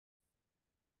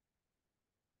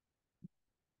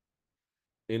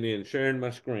and then sharing my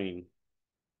screen.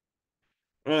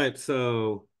 All right,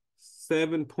 so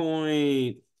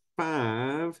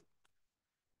 7.5,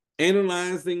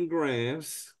 analyzing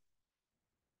graphs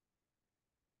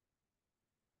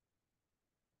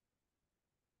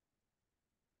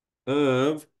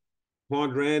of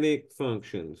quadratic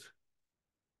functions.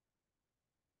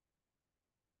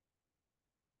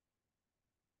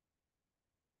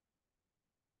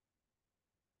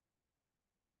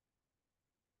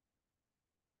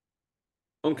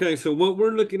 Okay, so what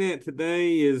we're looking at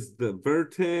today is the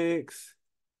vertex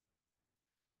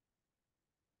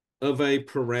of a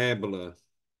parabola.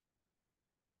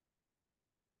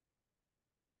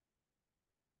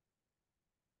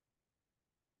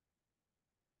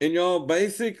 And y'all,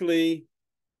 basically,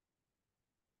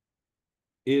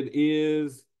 it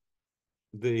is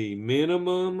the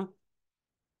minimum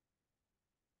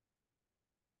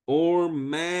or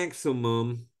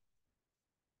maximum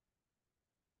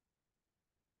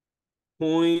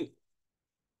point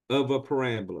of a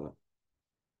parabola.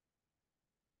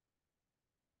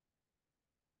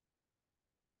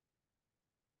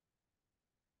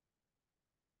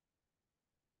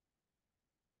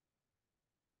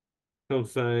 So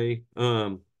say,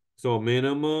 so a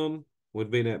minimum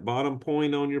would be that bottom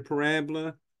point on your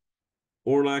parabola,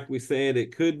 or like we said,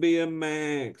 it could be a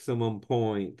maximum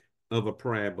point of a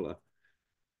parabola.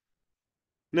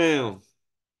 Now,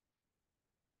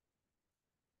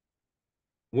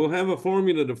 we'll have a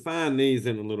formula to find these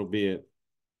in a little bit,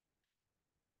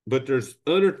 but there's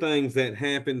other things that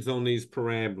happens on these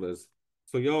parabolas.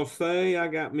 So y'all say I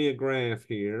got me a graph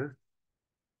here.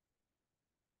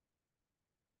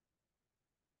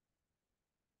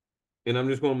 And I'm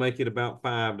just going to make it about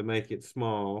 5 to make it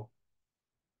small.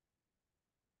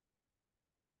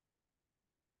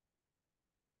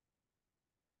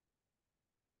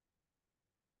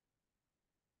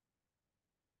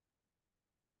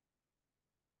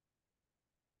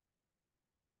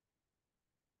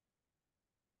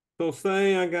 So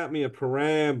say I got me a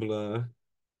parabola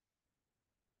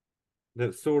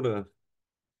that's sort of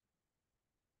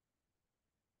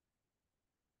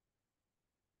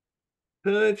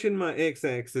touching my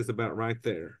x-axis about right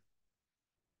there.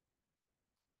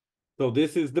 So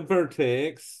this is the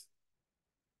vertex.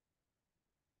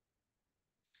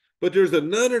 But there's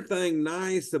another thing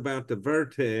nice about the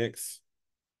vertex.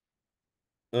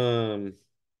 Um,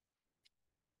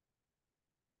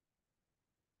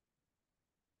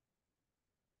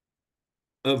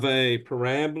 of a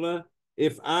parabola.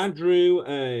 If I drew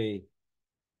a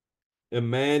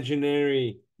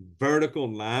imaginary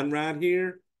vertical line right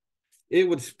here, it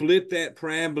would split that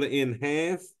parabola in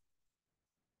half.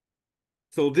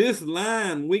 So this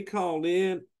line, we call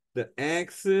it the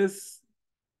axis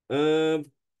of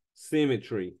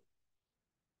symmetry.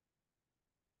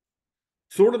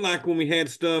 Sort of like when we had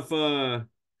stuff that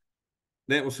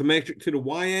was symmetric to the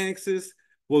y-axis.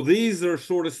 Well, these are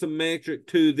sort of symmetric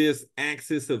to this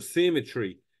axis of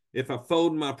symmetry. If I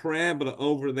fold my parabola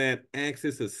over that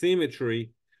axis of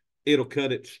symmetry, it'll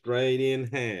cut it straight in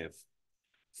half.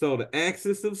 So the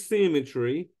axis of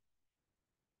symmetry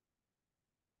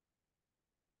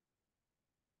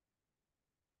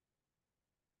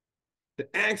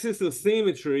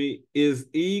is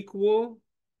equal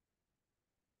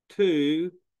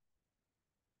to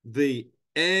the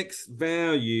x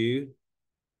value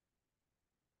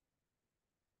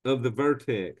of the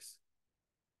vertex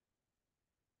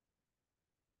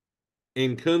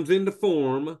and comes into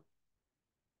form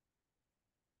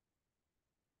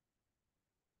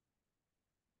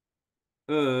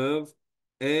of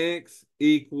x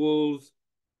equals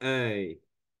a.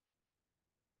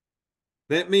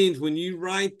 That means when you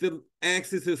write the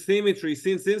axis of symmetry,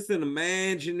 since it's an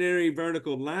imaginary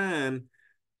vertical line,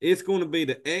 it's going to be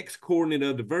the x coordinate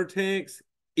of the vertex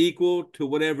equal to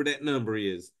whatever that number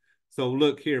is. So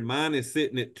look here, mine is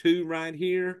sitting at 2 right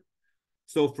here.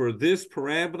 So for this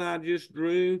parabola I just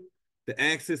drew, the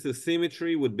axis of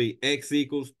symmetry would be x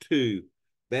equals 2.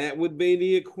 That would be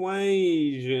the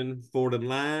equation for the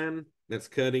line that's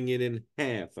cutting it in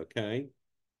half, okay?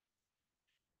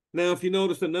 Now, if you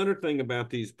notice another thing about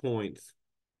these points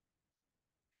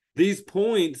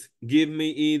give me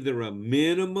either a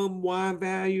minimum y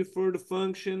value for the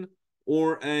function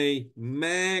or a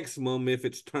maximum if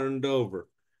it's turned over.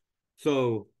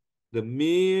 So the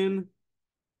minimum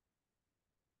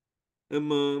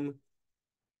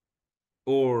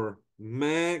or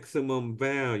maximum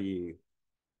value.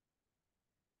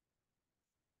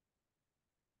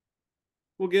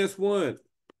 Well, guess what?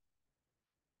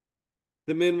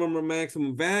 The minimum or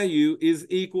maximum value is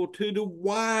equal to the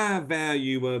y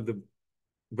value of the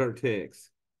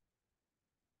vertex.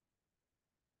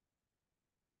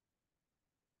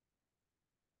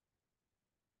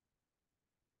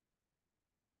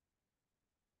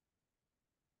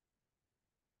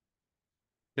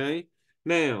 Okay.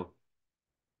 Now,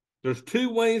 there's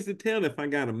two ways to tell if I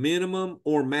got a minimum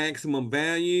or maximum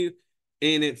value,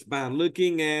 and it's by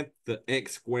looking at the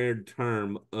x squared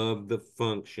term of the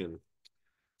function.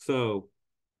 So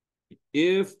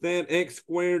if that x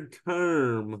squared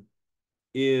term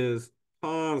is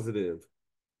positive,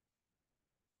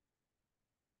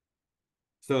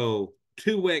 so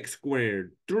 2x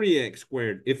squared, 3x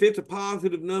squared, if it's a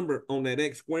positive number on that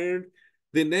x squared,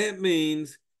 then that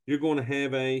means you're going to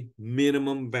have a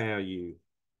minimum value.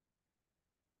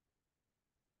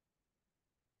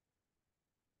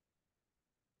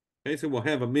 Okay, so we'll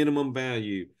have a minimum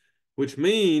value, which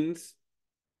means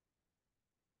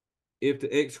if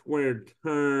the x squared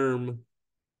term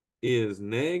is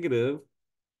negative,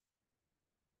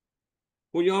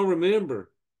 well, y'all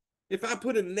remember, if I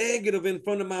put a negative in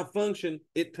front of my function,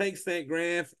 it takes that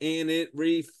graph and it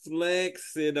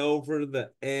reflects it over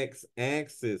the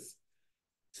x-axis.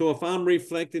 So if I'm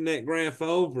reflecting that graph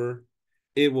over,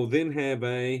 it will then have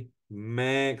a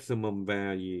maximum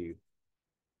value.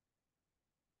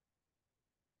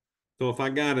 So if I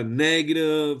got a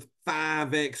negative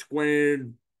 5x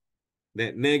squared,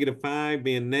 that negative 5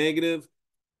 being negative,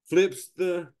 flips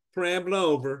the parabola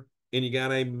over, and you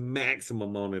got a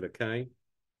maximum on it, okay?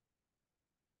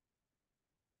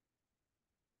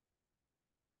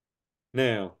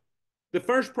 Now, the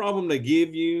first problem they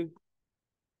give you,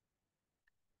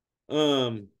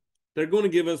 they're going to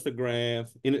give us the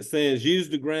graph, and it says use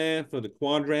the graph of the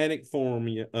quadratic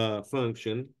formula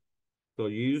function. So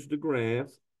use the graph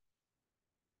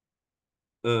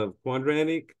of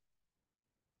quadratic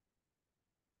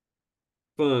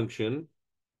function.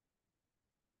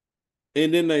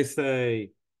 And then they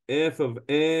say f of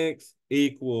x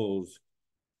equals,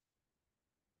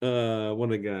 what do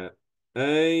they got?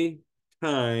 A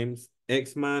times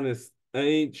x minus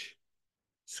h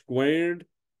squared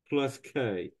plus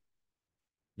k.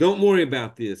 Don't worry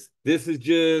about this. This is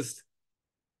just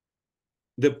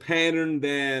the pattern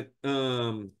that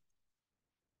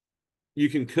you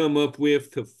can come up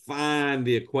with to find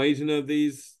the equation of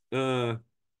these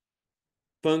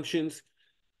functions,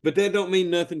 but that don't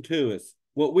mean nothing to us.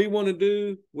 What we want to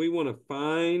do, we want to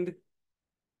find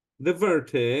the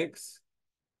vertex,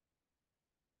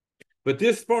 but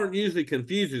this part usually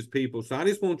confuses people, so I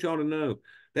just want y'all to know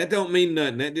that don't mean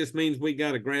nothing. That just means we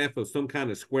got a graph of some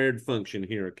kind of squared function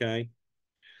here, okay?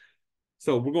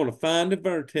 So we're going to find the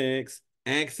vertex,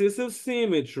 axis of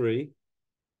symmetry,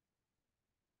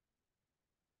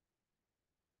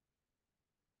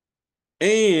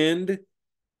 and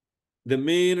the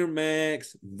min or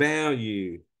max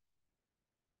value.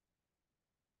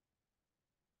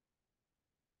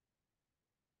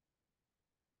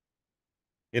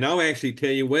 And I'll actually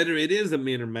tell you whether it is a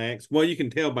min or max. Well, you can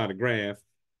tell by the graph.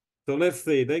 So let's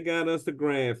see. They got us a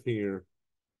graph here.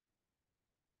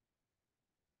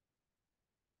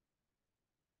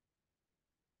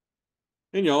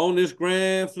 And y'all on this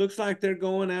graph, looks like they're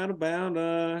going out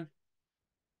about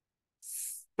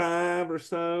 5 or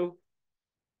so.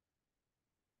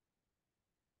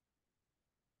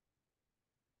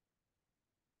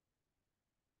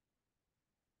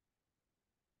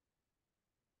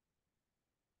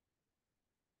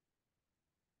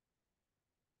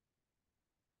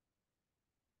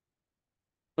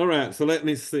 All right, so let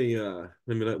me see. Let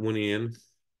me let one in.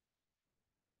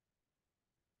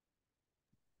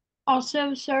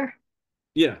 Also, sir,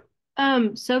 Yeah.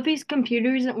 Sophie's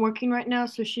computer isn't working right now,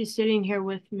 so she's sitting here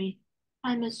with me.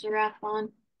 Hi, Mr.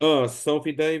 Rathbone.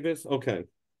 Sophie Davis. Okay.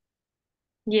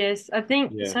 Yes, I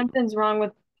think Yeah. something's wrong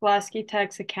with Pulaski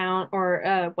Tech's account or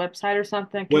website or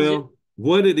something because it. Well,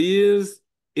 what it is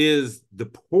the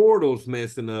portal's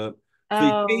messing up.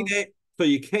 So Oh,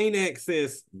 you can't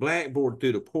access Blackboard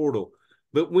through the portal.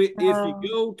 But if you oh,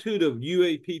 go to the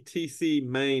UAPTC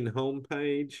main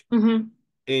homepage mm-hmm.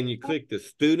 and you click the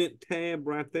student tab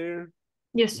right there,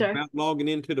 Yes, sir. about logging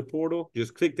into the portal,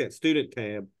 just click that student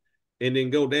tab and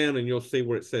then go down and you'll see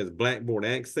where it says Blackboard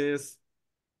access.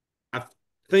 I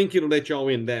think it'll let y'all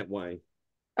in that way.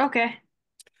 Okay.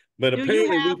 But Do you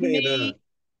apparently have me?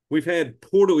 we've had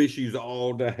portal issues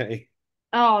all day.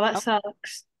 Oh, that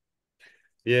sucks.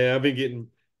 Yeah, I've been getting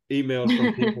emails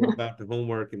from people about the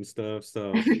homework and stuff.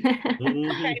 So,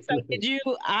 Okay, so did you?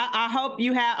 I hope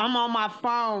you have. I'm on my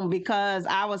phone because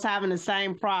I was having the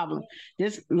same problem.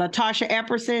 This Latasha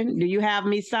Epperson, do you have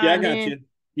me yeah, I signed got in? you.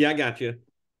 Yeah, I got you.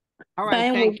 All right,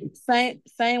 Same thank you. with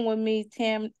same with me,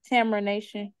 Tamra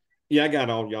Nation. Yeah, I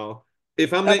got all y'all.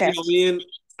 If I'm letting Okay. y'all in,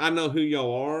 I know who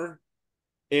y'all are,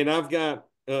 and I've got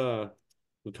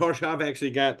Latasha. I've actually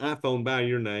got iPhone by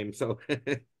your name, so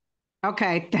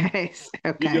Okay, thanks.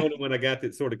 you're the Okay. only one I got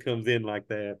that sort of comes in like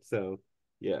that. So,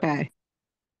 Yeah. Okay.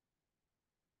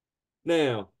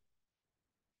 Now,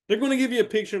 they're going to give you a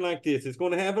picture like this. It's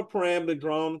going to have a parabola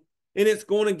drawn, and it's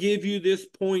going to give you this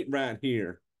point right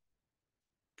here.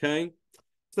 Okay?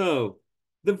 So,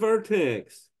 the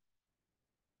vertex.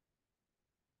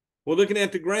 Well, looking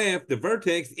at the graph, the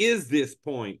vertex is this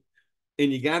point,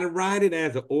 and you got to write it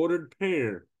as an ordered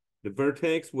pair. The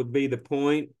vertex would be the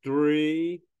point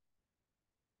 3,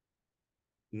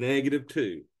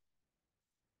 -2.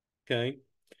 Okay?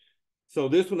 So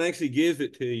this one actually gives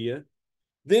it to you.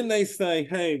 Then they say,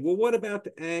 hey, well, what about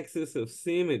the axis of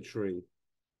symmetry?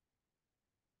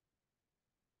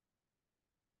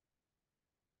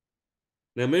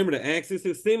 Now, remember, the axis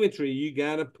of symmetry, you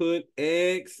got to put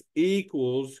x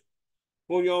equals,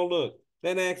 well, y'all look,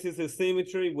 that axis of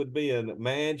symmetry would be an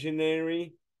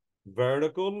imaginary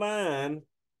vertical line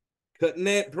cutting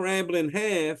that parabola in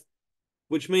half,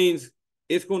 which means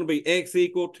it's going to be x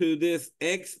equal to this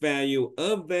x value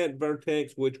of that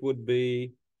vertex, which would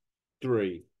be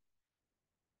 3.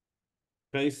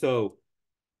 Okay, so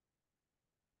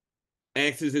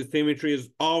axis of symmetry is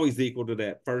always equal to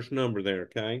that first number there,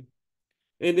 okay?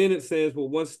 And then it says, well,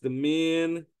 what's the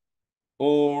min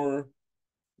or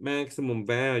maximum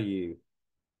value?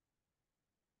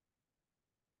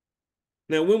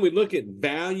 Now, when we look at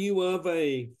value of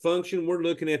a function, we're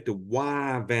looking at the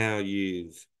y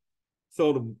values.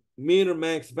 So the min or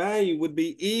max value would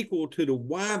be equal to the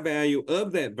y value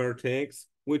of that vertex,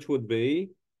 which would be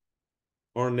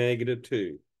r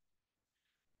 -2.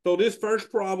 So this first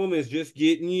problem is just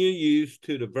getting you used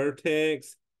to the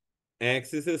vertex,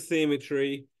 axis of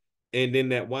symmetry, and then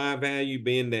that y value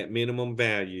being that minimum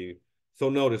value. So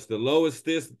notice the lowest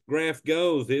this graph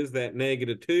goes is that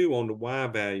 -2 on the y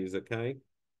values, okay?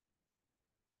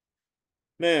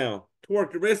 Now, to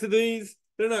work the rest of these,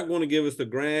 they're not going to give us the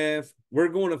graph. We're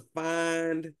going to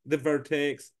find the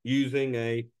vertex using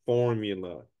a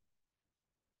formula.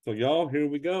 So y'all, here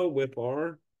we go with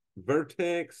our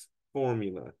vertex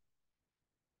formula.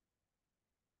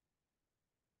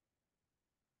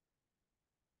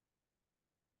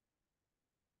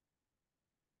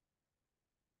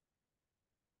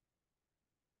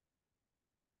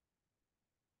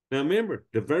 Now remember,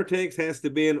 the vertex has to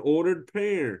be an ordered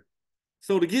pair.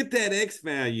 So to get that x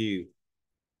value,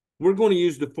 we're going to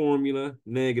use the formula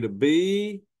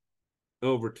 -b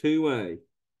over 2a.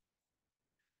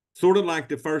 Sort of like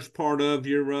the first part of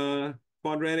your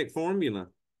quadratic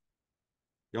formula.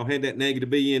 Y'all had that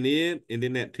 -b in it, and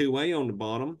then that 2a on the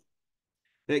bottom.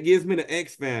 That gives me the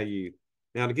x value.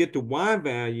 Now to get the y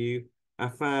value, I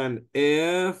find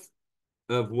f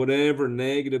of whatever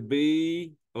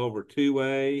 -b over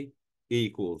 2a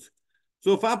equals.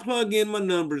 So if I plug in my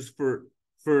numbers for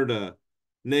the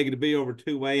 -b over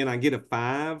 2a and I get a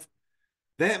 5,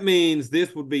 that means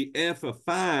this would be f of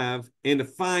 5. And to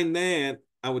find that,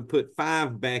 I would put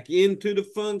 5 back into the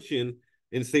function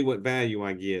and see what value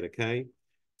I get, okay?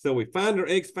 So we find our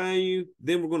x value,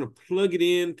 then we're going to plug it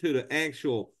into the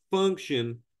actual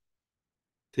function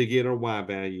to get our y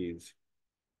values.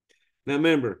 Now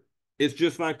remember, it's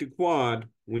just like the quad.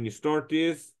 When you start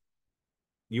this,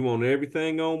 you want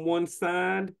everything on one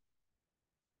side.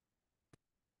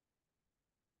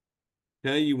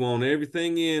 Okay, you want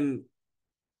everything in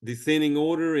descending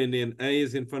order, and then a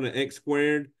is in front of x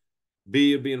squared,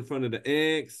 b will be in front of the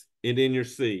x, and then your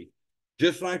c.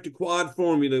 Just like the quad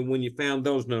formula when you found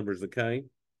those numbers, okay?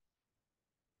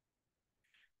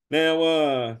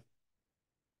 Now,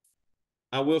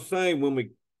 I will say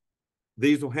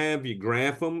these will have you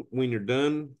graph them when you're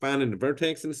done finding the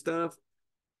vertex and stuff.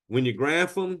 When you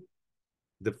graph them,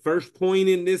 the first point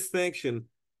in this section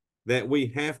that we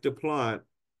have to plot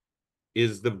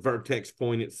is the vertex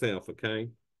point itself,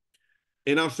 okay?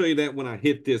 And I'll show you that when I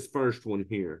hit this first one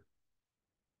here.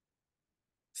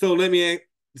 So let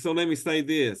me say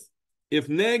this. If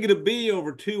 -b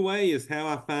over 2a is how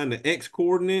I find the x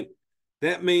coordinate,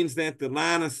 that means that the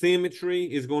line of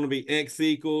symmetry is going to be x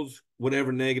equals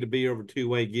whatever -b over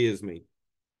 2a gives me.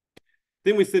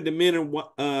 Then we said the min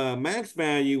or max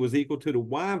value was equal to the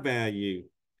y value.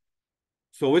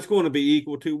 So it's going to be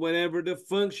equal to whatever the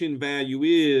function value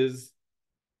is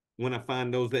when I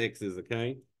find those x's,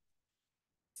 okay?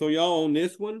 So y'all, on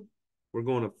this one, we're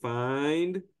going to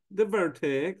find the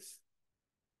vertex.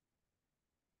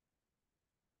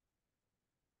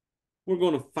 We're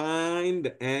going to find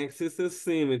the axis of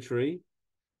symmetry.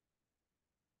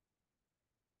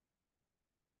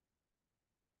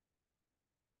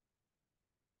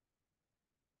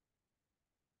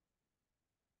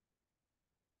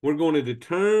 We're going to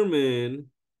determine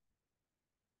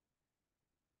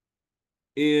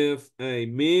if a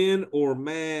min or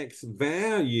max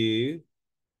value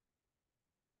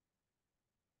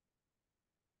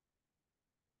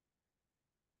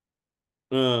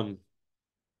and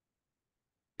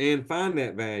find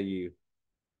that value.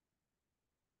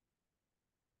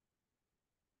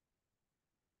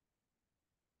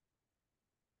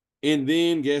 And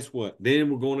then guess what?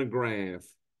 Then we're going to graph.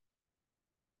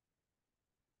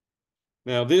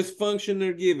 Now this function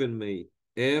they're giving me,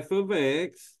 f of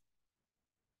x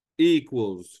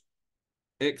equals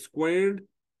x squared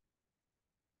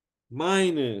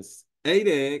minus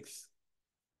 8x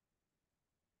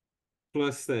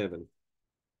plus 7.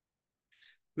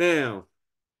 Now,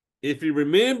 if you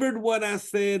remembered what I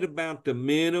said about the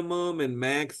minimum and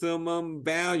maximum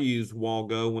values a while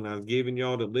ago when I was giving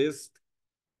y'all the list,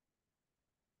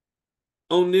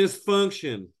 on this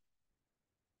function,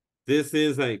 this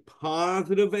is a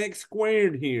positive x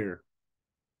squared here.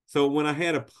 So when I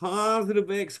had a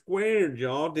positive x squared,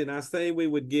 y'all, did I say we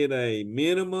would get a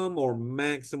minimum or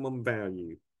maximum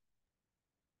value?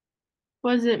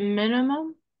 Was it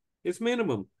minimum? It's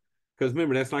minimum. Because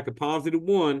remember, that's like a positive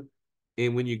 1.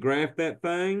 And when you graph that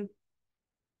thing,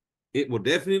 it will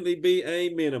definitely be a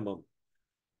minimum.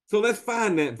 So let's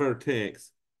find that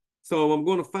vertex. So I'm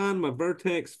going to find my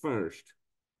vertex first.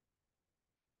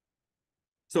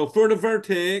 So for the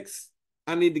vertex,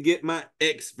 I need to get my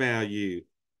x value.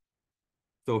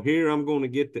 So here I'm going to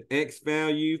get the x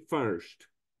value first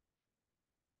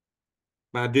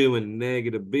by doing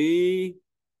negative b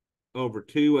over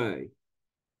 2a.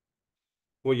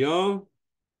 Well, y'all,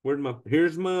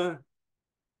 here's my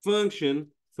function.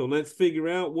 So let's figure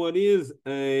out what is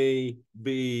a,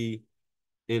 b,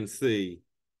 and c.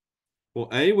 Well,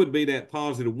 a would be that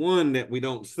positive 1 that we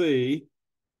don't see.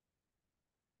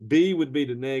 B would be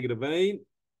the negative 8.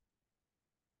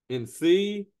 And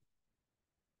C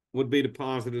would be the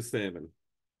positive 7.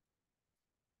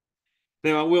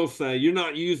 Now, I will say, you're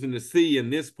not using the C in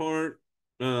this part,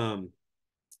 but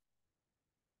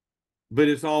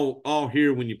it's all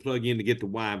here when you plug in to get the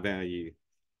Y value.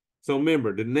 So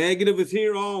remember, the negative is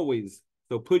here always.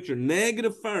 So put your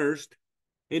negative first,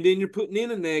 and then you're putting in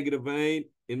a negative 8.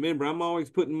 And remember, I'm always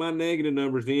putting my negative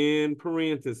numbers in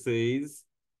parentheses.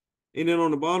 And then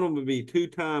on the bottom would be 2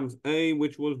 times A,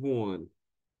 which was 1.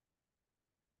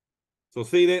 So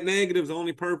see, that negative's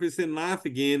only purpose in life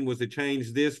again was to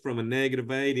change this from a negative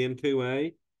 8 into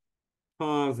a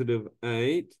positive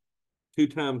 8. 2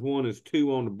 times 1 is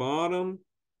 2 on the bottom.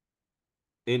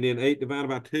 And then 8 divided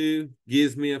by 2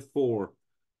 gives me a 4.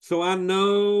 So I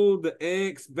know the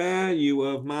x value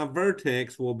of my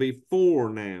vertex will be 4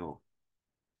 now.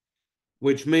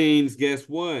 Which means, guess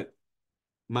what?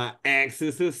 My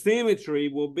axis of symmetry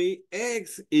will be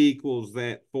x equals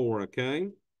that 4, okay?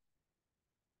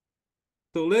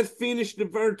 So let's finish the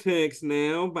vertex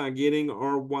now by getting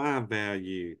our y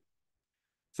value.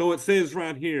 So it says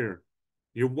right here,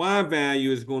 your y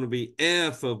value is going to be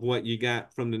f of what you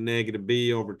got from the negative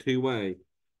b over 2a.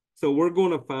 So we're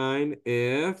going to find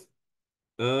f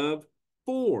of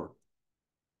 4.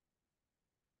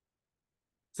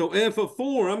 So f of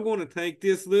 4, I'm going to take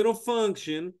this little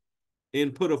function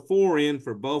and put a 4 in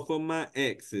for both of my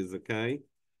x's, okay?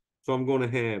 So I'm going to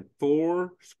have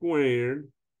 4 squared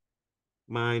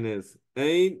minus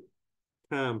 8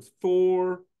 times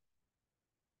 4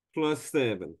 plus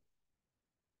 7.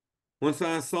 Once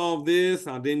I solve this,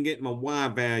 I then get my y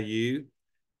value,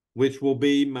 which will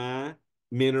be my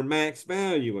min or max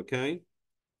value, okay?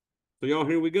 So y'all,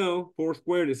 here we go. 4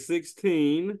 squared is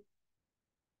 16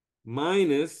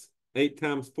 minus 8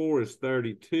 times 4 is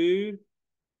 32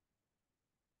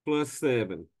 plus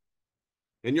 7.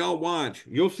 And y'all watch,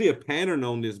 you'll see a pattern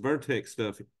on this vertex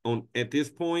stuff at this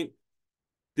point.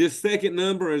 This second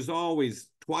number is always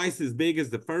twice as big as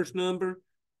the first number,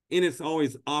 and it's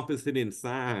always opposite in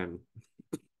sign.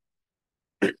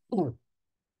 So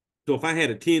if I had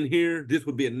a 10 here, this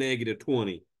would be a negative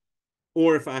 20.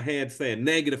 Or if I had, say, a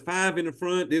negative 5 in the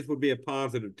front, this would be a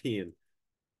positive 10.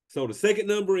 So the second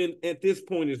number at this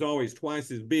point is always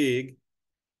twice as big.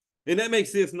 And that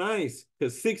makes this nice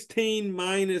because 16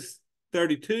 minus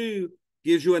 32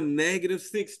 gives you a negative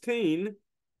 16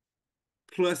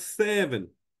 plus 7.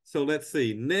 So let's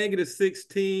see, negative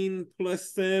 16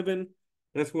 plus 7,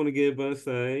 that's going to give us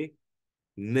a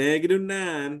negative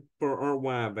 9 for our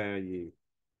y value.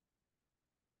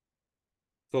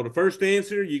 So the first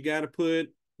answer, you got to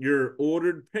put your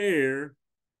ordered pair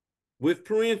with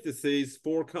parentheses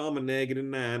 4 comma negative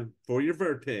 9 for your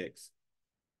vertex.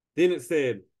 Then it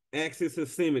said axis of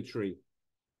symmetry.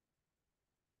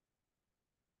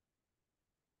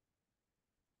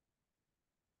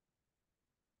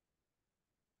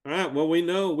 All right, well, we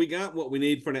know we got what we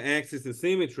need for the axis of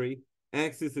symmetry.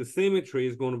 Axis of symmetry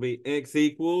is going to be x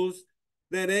equals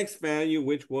that x value,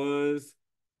 which was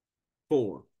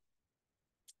 4.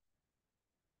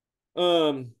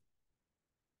 Then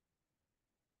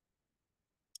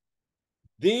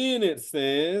it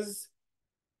says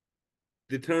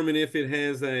determine if it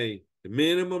has a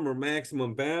minimum or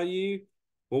maximum value.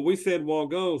 Well, we said a while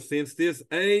ago, since this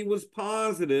A was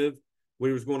positive,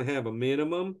 we was going to have a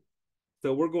minimum.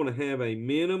 So we're going to have a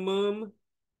minimum.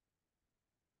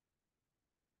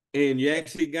 And you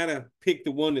actually got to pick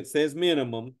the one that says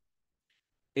minimum.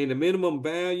 And the minimum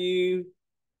value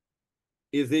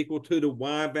is equal to the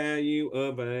Y value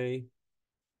of a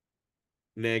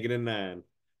 -9.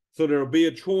 So there'll be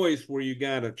a choice where you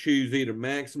got to choose either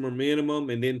maximum or minimum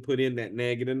and then put in that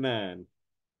 -9.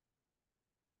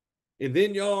 And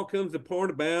then y'all comes the part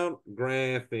about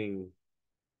graphing.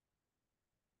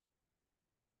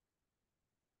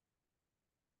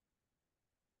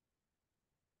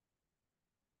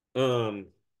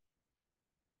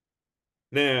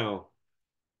 Now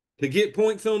to get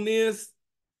points on this,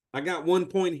 I got 1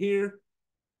 point here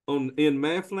in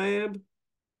MathLab.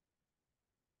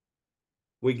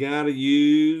 We got to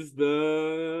use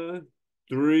the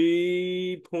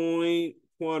 3-point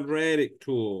quadratic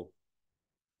tool.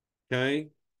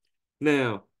 Okay.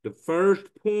 Now, the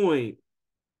first point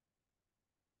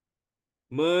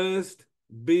must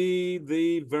be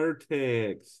the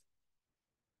vertex.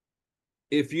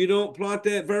 If you don't plot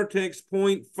that vertex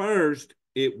point first,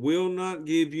 it will not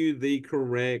give you the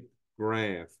correct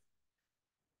graph.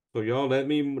 So y'all let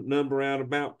me number out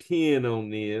about 10 on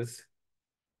this.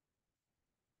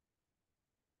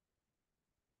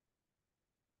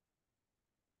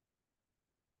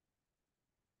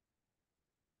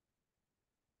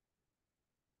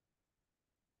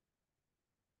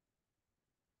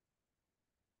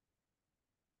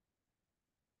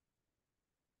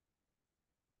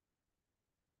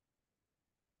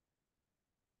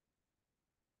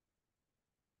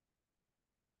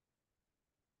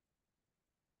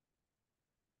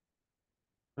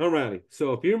 All righty.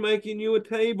 So if you're making you a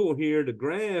table here to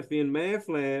graph in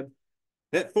MathLab,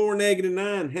 that 4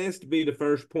 -9 has to be the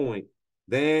first point.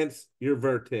 That's your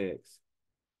vertex.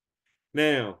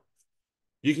 Now,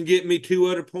 you can get me 2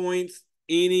 other points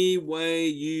any way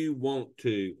you want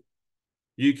to.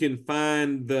 You can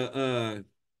find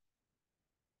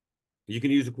you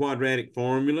can use a quadratic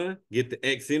formula, get the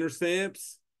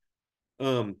x-intercepts.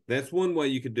 That's one way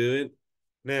you could do it.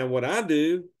 Now, what I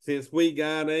do, since we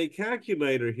got a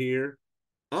calculator here,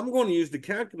 I'm going to use the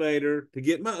calculator to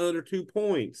get my other 2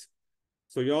 points.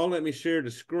 So y'all let me share the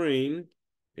screen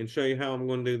and show you how I'm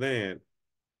going to do that.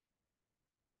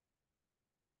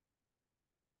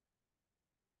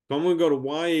 So I'm going to go to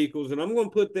y equals, and I'm going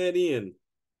to put that in.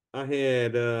 I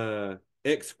had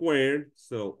x squared,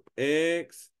 so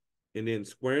x, and then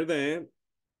square that,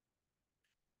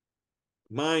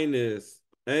 minus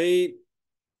 8x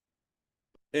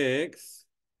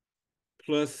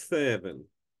plus 7.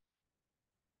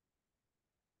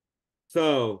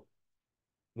 So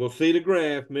we'll see the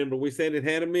graph. Remember, we said it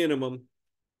had a minimum.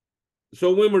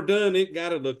 So when we're done, it got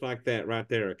to look like that right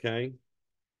there, okay?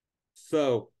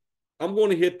 So I'm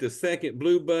going to hit the second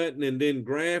blue button and then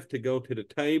graph to go to the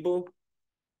table.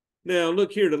 Now,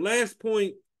 look here. The last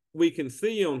point we can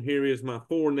see on here is my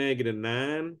 4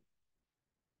 -9.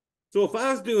 So if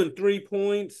I was doing 3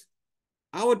 points,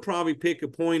 I would probably pick a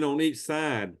point on each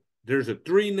side. There's a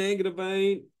 3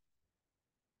 -8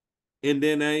 and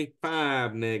then a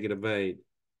 5 -8.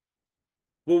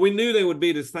 Well, we knew they would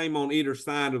be the same on either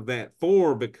side of that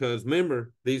 4 because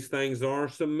remember, these things are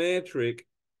symmetric.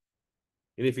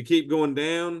 And if you keep going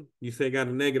down, you say got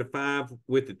a -5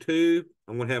 with the 2.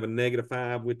 I'm going to have a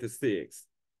 -5 with the 6.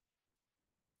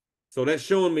 So that's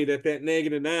showing me that that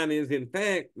 -9 is, in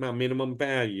fact, my minimum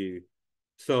value.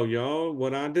 So, y'all,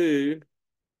 what I do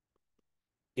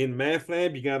in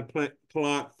MathLab, you got to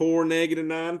plot 4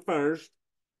 -9 first.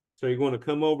 So you're going to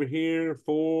come over here,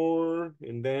 4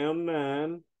 and down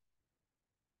 9.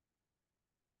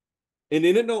 And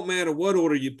then it don't matter what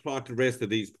order you plot the rest of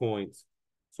these points.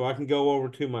 So I can go over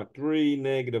to my 3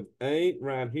 -8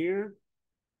 right here.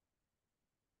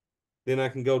 Then I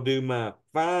can go do my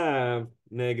 5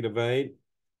 -8.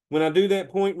 When I do that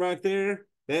point right there,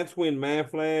 that's when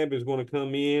MathLab is going to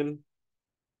come in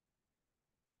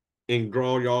and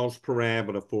draw y'all's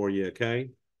parabola for you,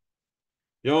 okay?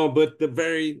 Y'all, but the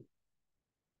very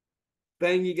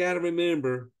thing you got to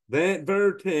remember, that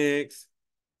vertex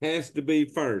has to be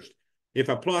first. If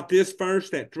I plot this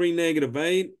first, that 3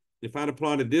 -8, if I'd have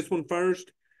plotted this one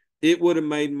first, it would have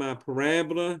made my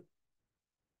parabola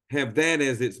have that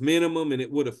as its minimum, and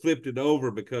it would have flipped it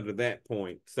over because of that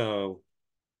point. So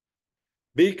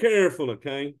be careful,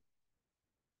 okay?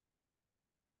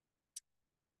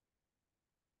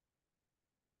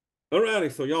 All righty,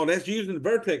 so y'all, that's using the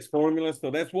vertex formula,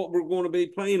 so that's what we're going to be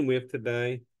playing with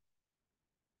today.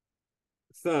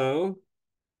 So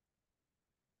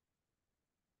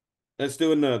let's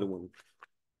do another one.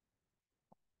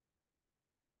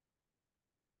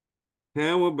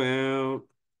 How about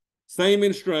same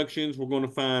instructions? We're going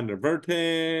to find the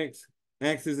vertex,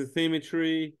 axis of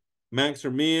symmetry, max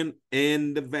or min,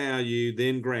 and the value,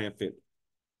 then graph it.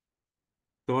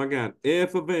 So I got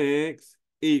f of x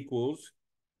equals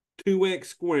 2x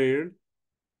squared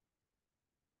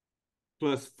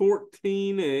plus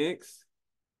 14x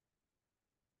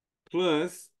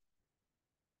plus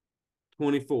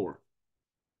 24.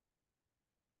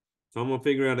 So I'm going to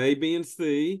figure out A, B, and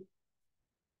C.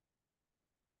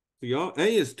 So y'all,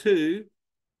 A is 2,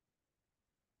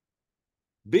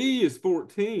 B is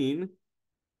 14,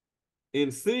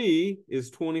 and C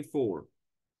is 24.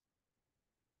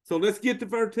 So let's get the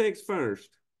vertex first.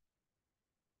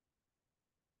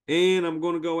 And I'm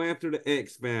going to go after the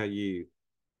x value.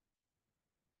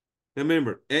 Now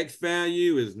remember, x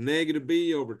value is negative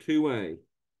b over 2a.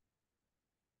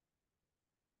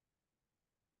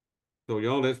 So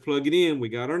y'all, let's plug it in. We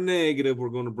got our negative we're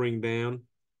going to bring down.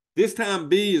 This time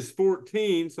b is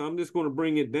 14, so I'm just going to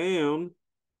bring it down.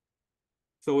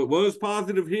 So it was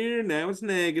positive here, now it's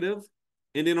negative.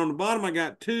 And then on the bottom, I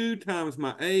got 2 times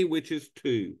my a, which is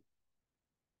 2.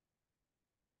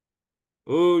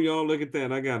 Oh, y'all, look at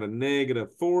that. I got a negative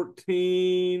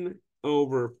 14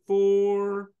 over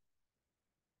 4.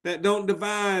 That don't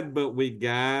divide, but we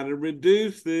got to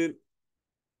reduce it.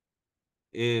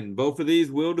 And both of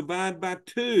these will divide by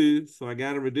 2. So I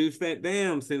got to reduce that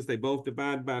down since they both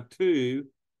divide by 2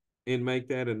 and make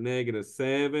that a negative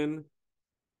 7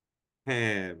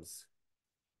 halves.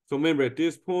 So remember, at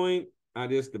this point, I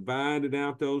just divided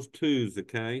out those 2's,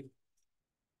 okay?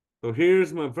 So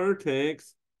here's my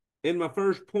vertex. And my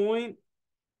first point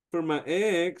for my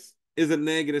x is a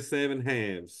negative 7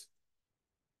 halves.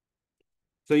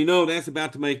 So you know that's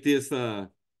about to make this y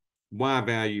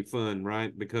value fun,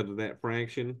 right? Because of that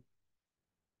fraction.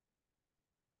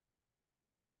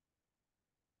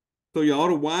 So y'all,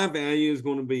 the y value is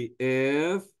going to be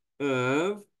f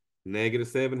of negative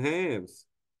 7 halves.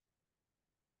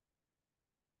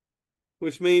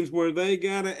 Which means where they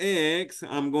got an x,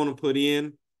 I'm going to put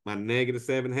in my negative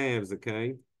 7 halves,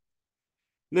 okay?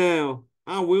 Now,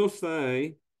 I will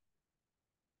say,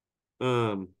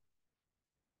 at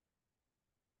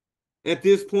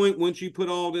this point, once you put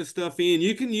all this stuff in,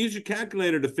 you can use your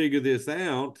calculator to figure this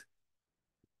out.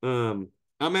 I'm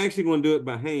actually going to do it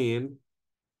by hand.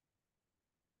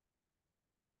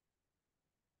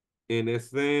 And that's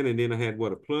that. And then I had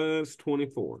what, a plus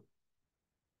 24.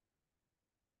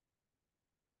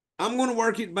 I'm going to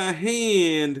work it by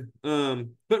hand.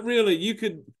 But really, you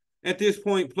could, at this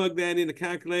point, plug that in the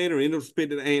calculator and it'll spit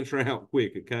the answer out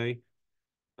quick, okay?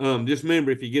 Just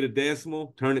remember, if you get a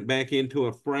decimal, turn it back into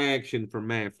a fraction for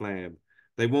MATLAB.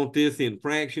 They want this in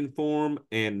fraction form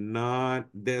and not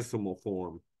decimal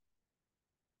form.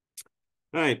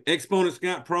 All right, exponents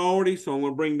got priority, so I'm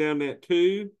going to bring down that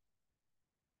 2.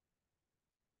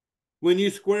 When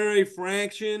you square a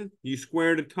fraction, you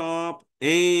square the top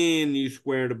and you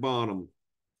square the bottom.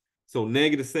 So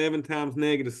negative 7 times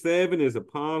negative 7 is a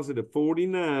positive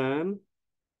 49.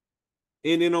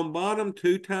 And then on bottom,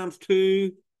 2 times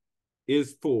 2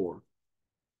 is 4.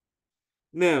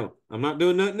 Now, I'm not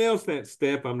doing nothing else that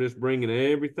step. I'm just bringing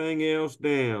everything else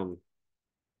down.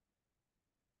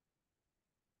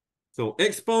 So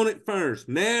exponent first.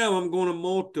 Now I'm going to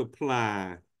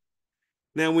multiply.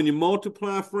 Now, when you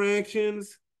multiply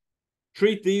fractions,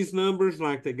 treat these numbers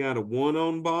like they got a 1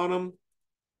 on bottom.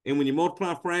 And when you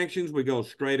multiply fractions, we go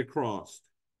straight across.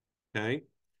 Okay?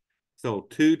 So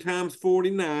 2 times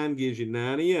 49 gives you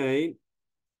 98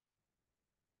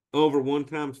 over 1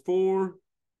 times 4,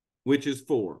 which is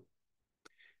 4.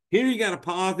 Here you got a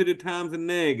positive times a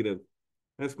negative.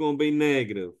 That's going to be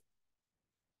negative.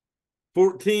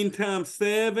 14 times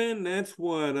 7, that's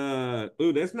what,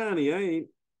 that's 98.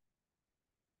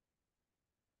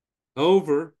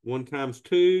 Over 1 times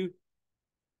 2,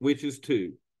 which is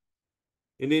 2.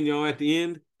 And then y'all at the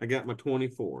end, I got my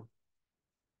 24.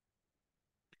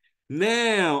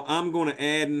 Now I'm going to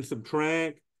add and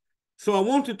subtract. So I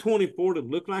want the 24 to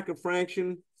look like a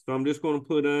fraction. So I'm just going to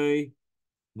put a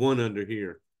 1 under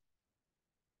here.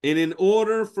 And in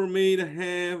order for me to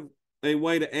have a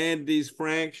way to add these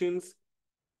fractions,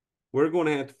 we're going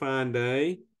to have to find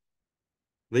a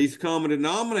least common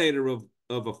denominator of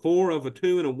a 4, of a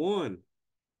 2, and a 1.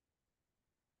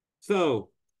 So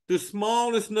the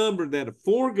smallest number that a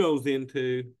 4 goes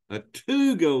into, a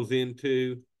 2 goes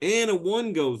into, and a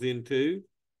 1 goes into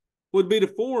would be the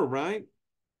 4, right?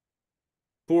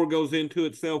 4 goes into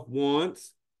itself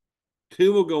once.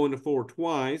 2 will go into 4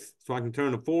 twice. So I can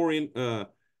turn a 4 in,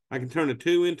 I can turn a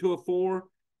 2 into a 4,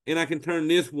 and I can turn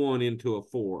this 1 into a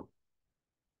 4.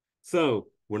 So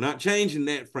we're not changing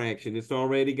that fraction. It's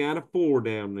already got a 4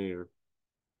 down there.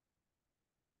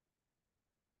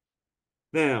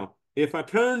 Now, if I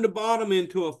turn the bottom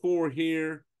into a 4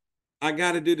 here, I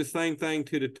got to do the same thing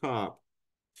to the top.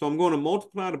 So I'm going to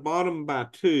multiply the bottom by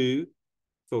 2.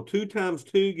 So 2 times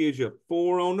 2 gives you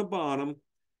 4 on the bottom.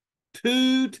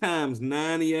 2 times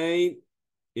 98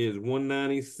 is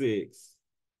 196.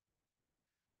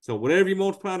 So whatever you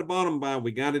multiply the bottom by,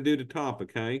 we got to do the top,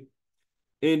 okay?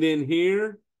 And then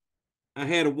here, I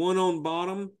had a 1 on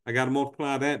bottom. I got to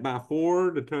multiply that by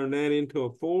 4 to turn that into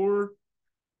a 4.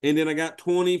 And then I got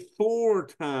 24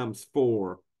 times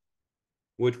 4,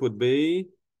 which would be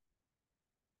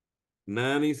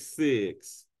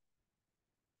 96.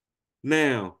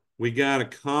 Now, we got a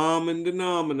common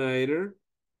denominator.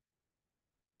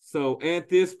 So at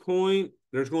this point,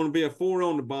 there's going to be a 4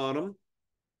 on the bottom.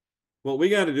 What we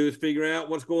got to do is figure out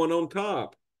what's going on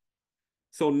top.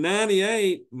 So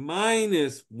 98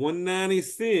 minus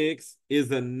 196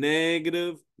 is a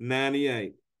negative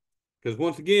 98. Because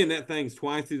once again, that thing's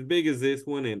twice as big as this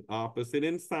one and opposite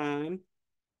in sign.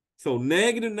 So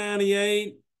negative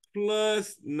 98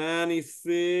 plus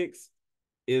 96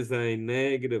 is a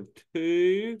negative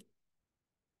 2.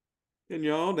 And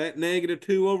y'all, that negative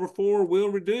 2 over 4 will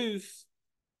reduce.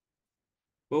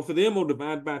 Both of them will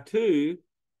divide by 2.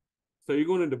 So you're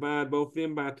going to divide both of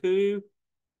them by 2,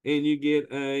 and you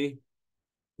get a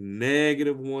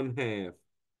negative 1/2.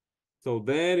 So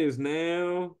that is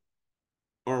now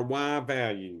our y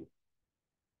value.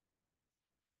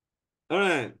 All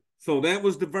right, so that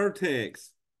was the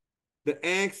vertex. The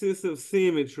axis of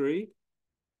symmetry.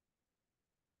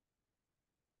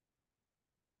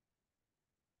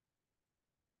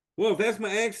 Well, if that's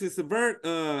my axis of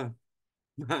my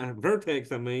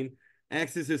vertex, I mean,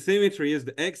 axis of symmetry is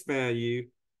the x value.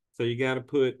 So you got to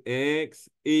put x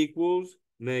equals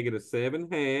negative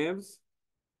 7/2.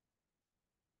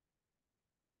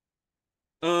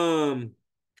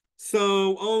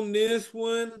 So on this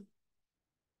one,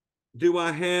 do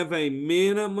I have a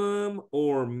minimum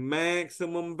or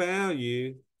maximum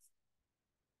value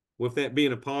with that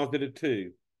being a positive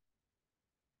 2?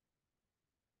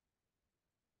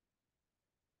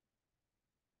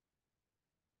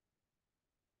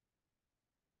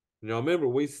 Now remember,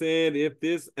 we said if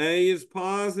this A is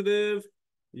positive,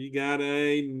 you got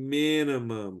a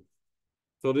minimum.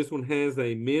 So this one has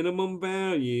a minimum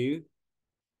value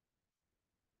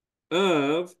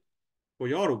of, well,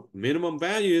 y'all, the minimum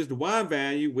value is the y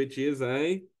value, which is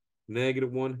a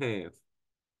negative 1/2.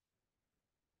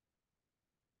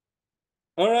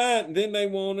 All right, then they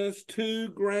want us to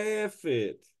graph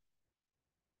it.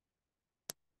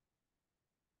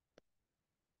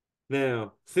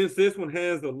 Now, since this one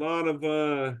has a lot of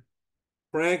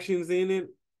fractions in it,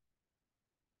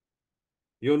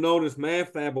 you'll notice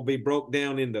MathLab will be broke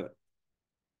down into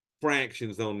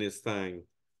fractions on this thing.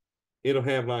 It'll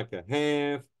have like a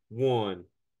 1/2, 1,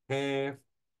 1/2,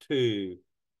 2,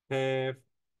 1/2,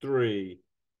 3,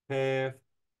 1/2,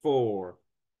 4,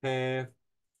 1/2,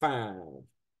 5.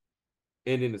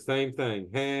 And then the same thing,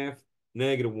 1/2,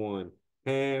 negative 1,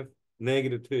 1/2,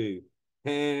 negative 2,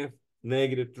 1/2,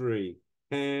 negative 3,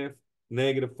 1/2,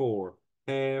 negative 4,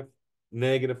 1/2,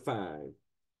 negative 5.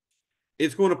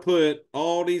 It's going to put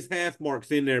all these half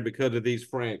marks in there because of these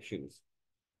fractions.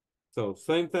 So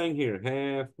same thing here,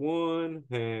 1/2 1,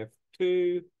 1/2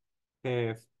 2,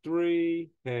 1/2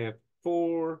 3, 1/2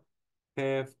 4,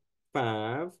 1/2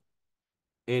 5,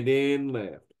 and then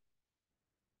left.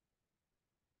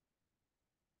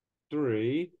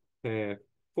 3, 1/2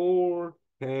 4,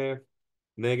 1/2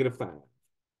 negative 5.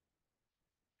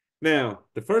 Now,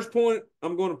 the first point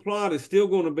I'm going to plot is still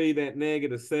going to be that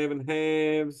negative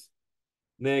 7/2,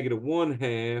 negative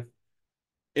 1/2.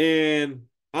 And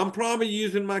I'm probably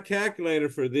using my calculator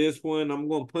for this one. I'm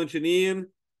going to punch it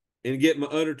in and get my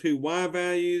other two y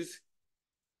values.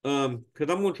 Because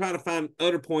I'm going to try to find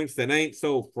other points that ain't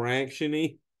so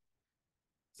fractiony.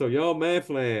 So y'all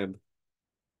MathLab,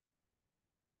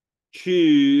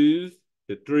 choose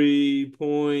the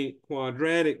 3-point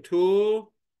quadratic tool.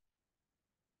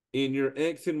 In your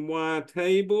x and y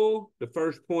table, the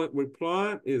first point we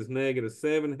plot is negative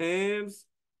 7/2,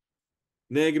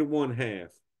 negative 1/2.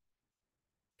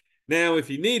 Now, if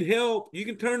you need help, you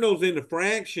can turn those into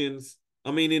fractions,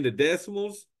 into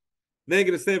decimals.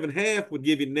 Negative 7/2 would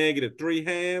give you negative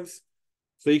 3/2.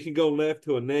 So you can go left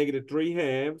to a negative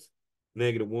 3/2,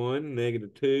 negative 1,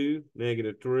 negative 2,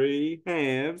 negative 3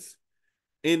 halves.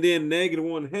 And then negative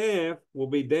 1/2 will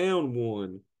be down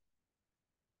 1.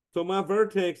 So my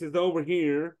vertex is over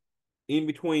here in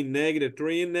between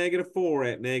 -3 and -4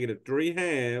 at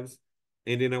 -3/2.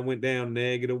 And then I went down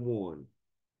 -1.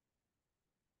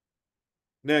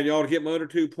 Now, y'all, to get my other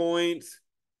 2 points,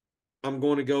 I'm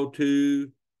going to go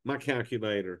to my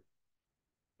calculator.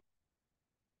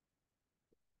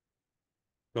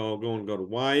 So I'm going to go to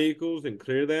y equals and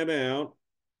clear that out.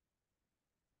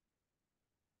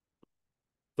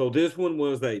 So this one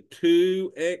was a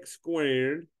 2x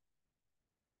squared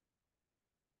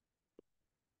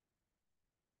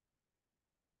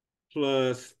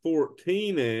plus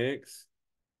 14x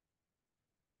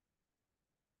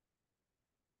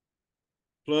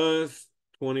plus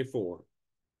 24.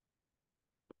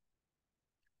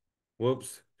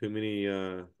 Whoops, too many.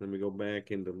 Let me go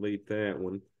back and delete that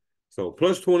one. So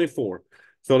plus 24.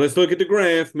 So let's look at the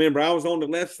graph. Remember, I was on the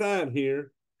left side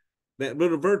here. That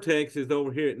little vertex is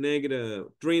over here at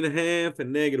 -3.5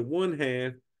 and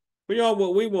 -1/2. But y'all,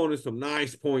 what we want is some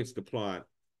nice points to plot.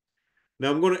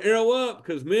 Now I'm going to arrow up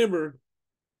because remember,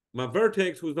 my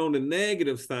vertex was on the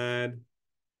negative side.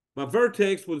 My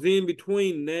vertex was in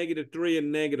between -3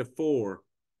 and -4.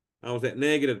 I was at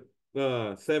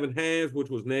 -7/2, which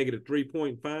was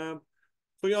 -3.5.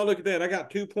 So y'all look at that. I got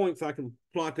 2 points I can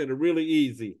plot that are really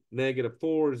easy.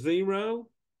 -4, 0,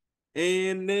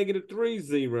 and -3,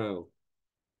 0.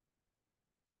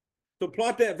 So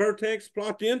plot that vertex,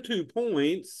 plot them 2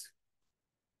 points.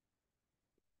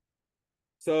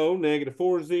 So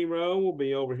 -4, 0 will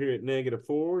be over here at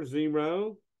 -4,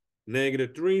 0.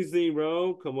 -3,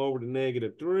 0, come over to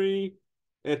 -3.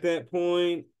 At that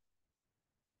point,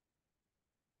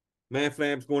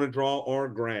 MathLab's going to draw our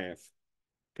graph.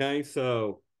 Okay,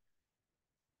 so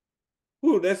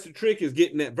that's the trick, is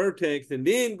getting that vertex and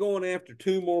then going after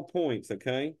 2 more points,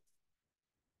 okay?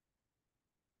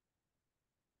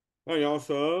 All right, y'all,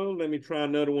 so let me try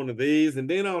another one of these, and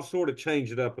then I'll sort of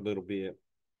change it up a little bit.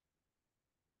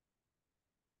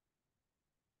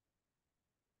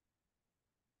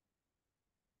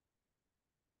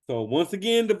 So once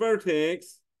again, the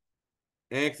vertex,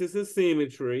 axis of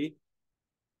symmetry,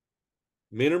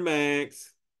 min or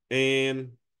max,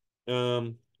 and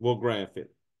we'll graph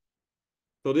it.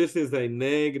 So this is a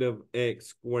 -x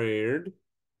squared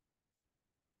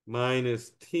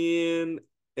minus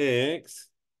 10x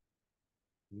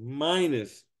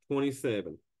minus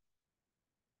 27.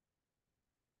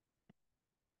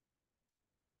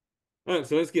 All right,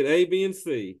 so let's get A, B, and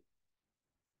C.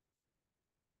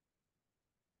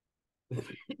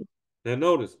 Now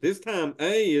notice, this time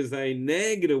A is a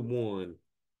 -1,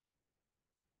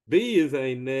 B is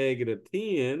a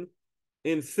 -10,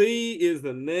 and C is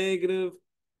a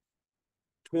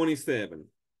 -27.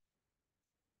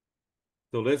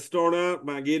 So let's start out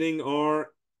by getting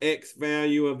our X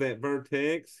value of that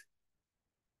vertex.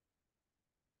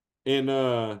 And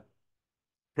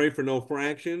pray for no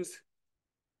fractions.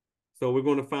 So we're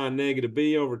going to find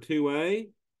 -b over 2a.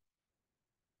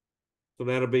 So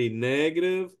that'll be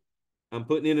negative. I'm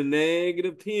putting in a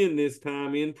 -10 this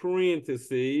time in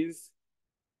parentheses.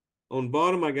 On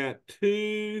bottom, I got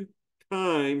 2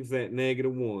 times that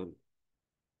 -1.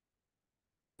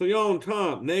 So y'all on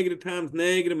top, negative times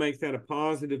negative makes that a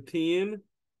 +10.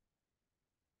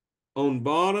 On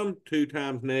bottom, 2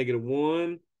 times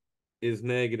 -1 is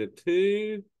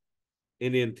 -2.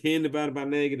 And then 10 divided by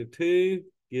 -2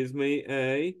 gives me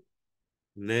a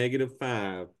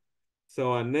 -5.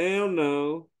 So I now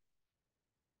know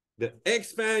the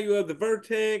X value of the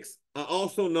vertex. I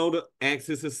also know the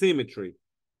axis of symmetry.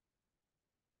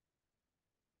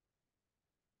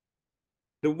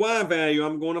 The Y value,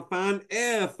 I'm going to find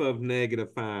F of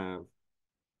 -5.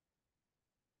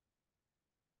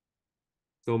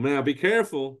 So now be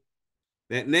careful.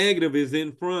 That negative is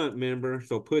in front, remember?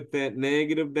 So put that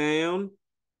negative down.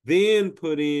 Then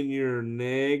put in your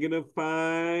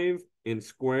 -5 and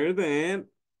square that.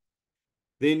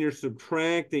 Then you're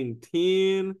subtracting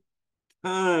 10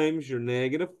 times your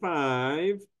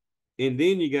 -5. And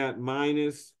then you got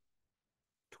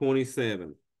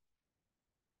 -27.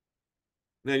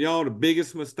 Now, y'all, the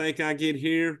biggest mistake I get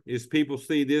here is people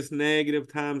see this negative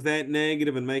times that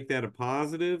negative and make that a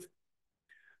positive.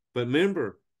 But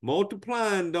remember,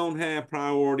 multiplying don't have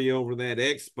priority over that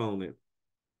exponent.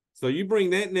 So you bring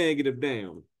that negative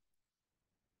down.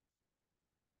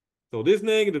 So this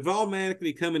negative is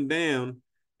automatically coming down.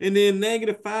 And then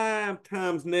 -5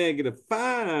 times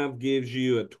 -5 gives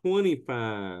you a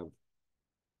 25.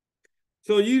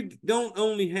 So you don't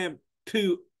only have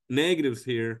 2 negatives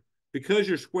here. Because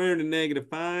you're squaring a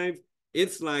 -5,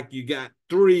 it's like you got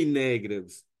 3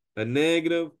 negatives. A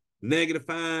negative,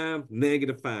 -5,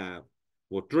 -5.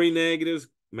 Well, 3 negatives,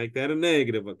 make that a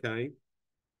negative, okay?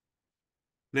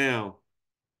 Now,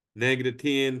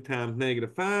 -10 times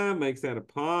 -5 makes that a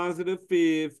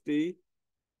 +50.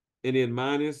 And then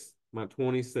minus my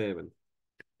 27.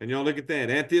 And y'all look at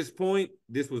that. At this point,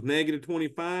 this was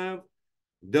 -25.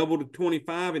 Double the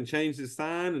 25 and change the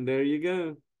sign, and there you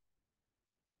go.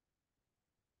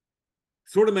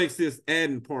 Sort of makes this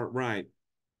adding part right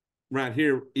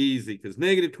here easy, because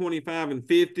 -25 and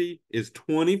 50 is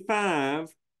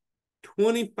 25.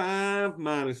 25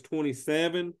 minus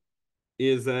 27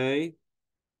 is a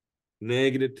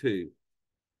 -2.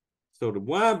 So the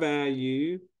y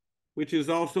value, which is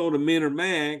also the min or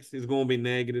max, is going to be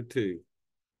 -2.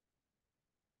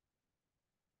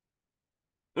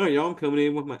 All right, y'all, I'm coming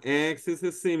in with my axis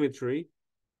of symmetry.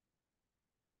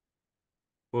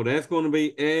 Well, that's going to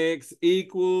be x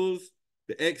equals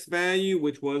the x value,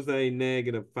 which was a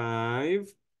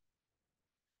 -5.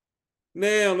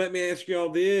 Now, let me ask y'all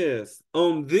this.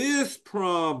 On this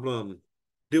problem,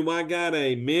 do I got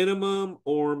a minimum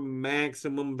or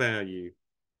maximum value?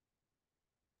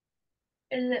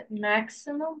 Is it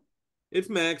maximum? It's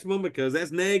maximum because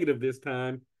that's negative this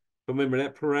time. Remember,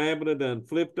 that parabola done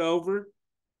flipped over.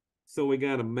 So we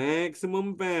got a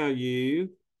maximum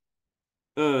value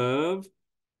of,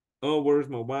 oh, where's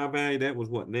my y value? That was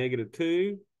what,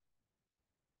 -2?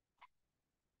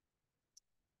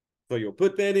 So you'll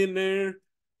put that in there.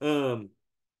 And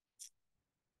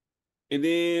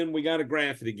then we got to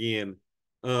graph it again.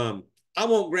 I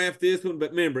won't graph this one,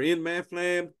 but remember, in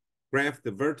MATLAB, graph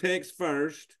the vertex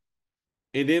first,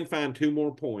 and then find 2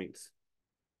 more points.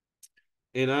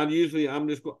 And I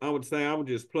would say I would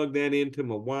just plug that into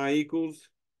my y equals.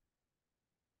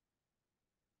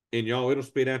 And y'all, it'll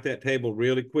spit out that table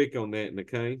really quick on that,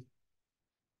 okay?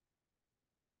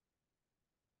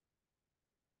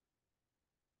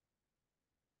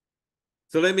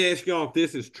 So let me ask y'all if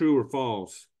this is true or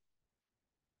false.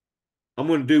 I'm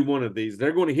going to do one of these.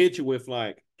 They're going to hit you with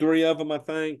like 3 of them, I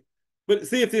think. But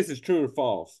see if this is true or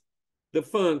false. The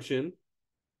function,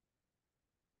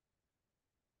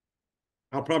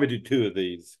 I'll probably do 2 of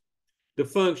these. The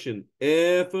function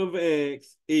f of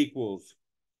x equals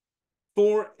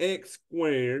 4x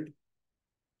squared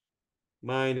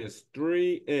minus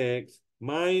 3x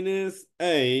minus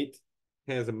 8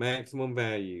 has a maximum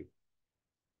value.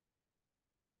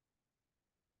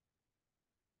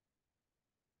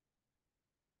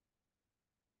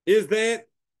 Is that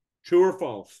true or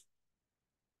false?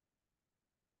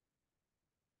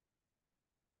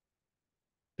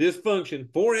 This function,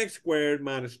 4x squared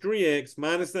minus 3x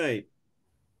minus 8,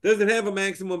 does it have a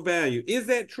maximum value? Is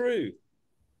that true?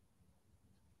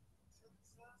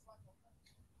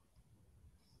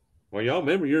 Well, y'all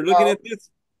remember, you're looking at this.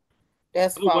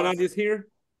 That's Oh, what I false. just hear?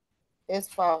 It's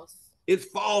false. It's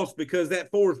false because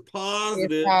that 4 is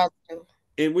positive. It's positive.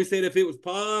 And we said if it was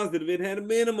positive, it had a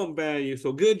minimum value.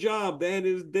 So good job. That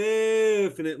is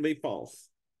definitely false.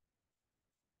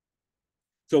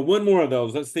 So one more of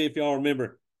those. Let's see if y'all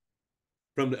remember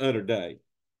from the other day.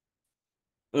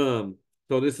 So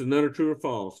this is another true or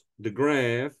false. The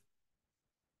graph,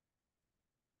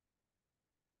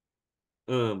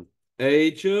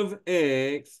 h of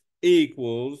x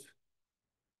equals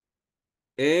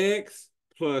x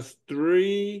plus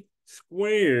 3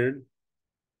 squared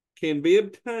can be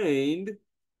obtained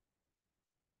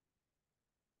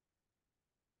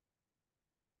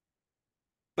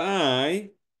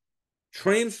by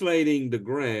translating the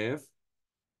graph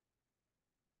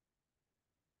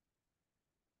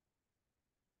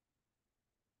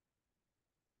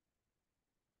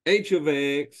h of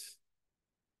x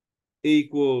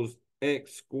equals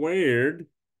x squared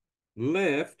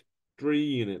left 3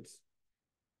 units.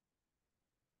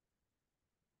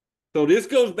 So this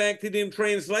goes back to them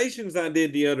translations I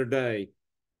did the other day.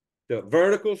 The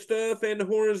vertical stuff and the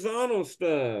horizontal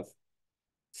stuff.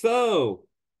 So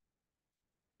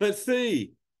let's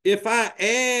see. If I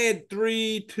add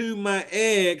 3 to my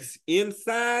x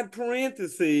inside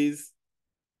parentheses,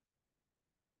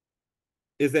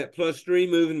 is that +3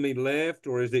 moving me left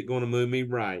or is it going to move me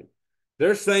right?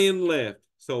 They're saying left.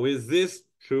 So is this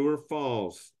true or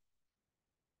false?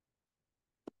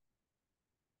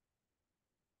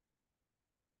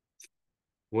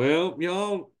 Well,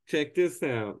 y'all, check this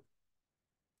out.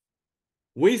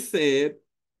 We said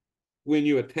when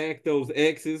you attack those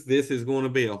x's, this is going to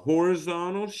be a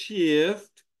horizontal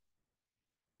shift.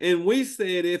 And we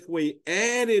said if we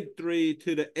added 3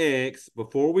 to the x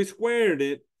before we squared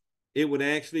it, it would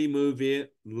actually move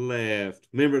it left.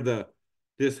 Remember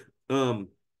this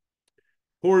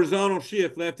horizontal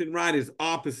shift left and right is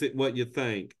opposite what you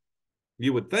think.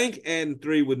 You would think adding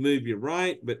 3 would move you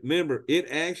right, but remember,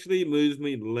 it actually moves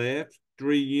me left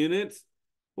 3 units.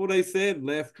 Well, they said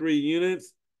left 3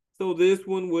 units. So this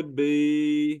one would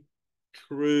be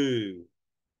true.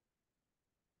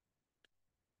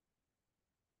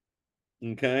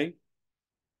 Okay.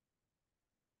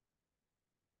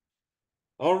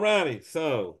 All righty.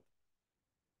 So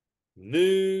I'm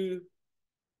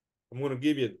going to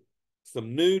give you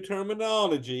some new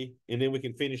terminology, and then we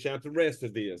can finish out the rest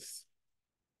of this.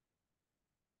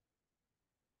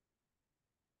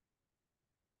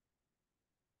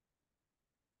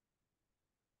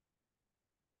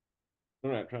 All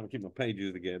right, trying to keep my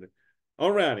pages together.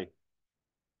 All righty.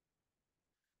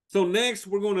 So next,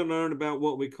 we're going to learn about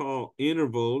what we call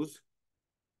intervals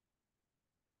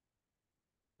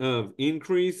of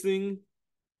increasing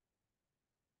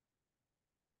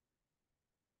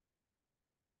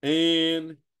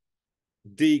and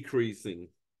decreasing.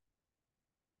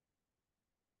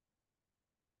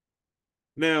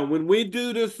 Now, when we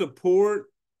do the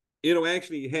support, it'll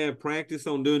actually have practice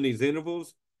on doing these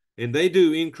intervals, and they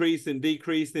do increasing,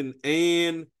 decreasing,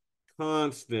 and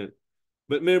constant.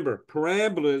 But remember,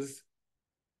 parabolas,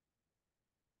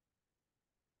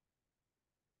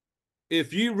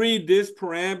 if you read this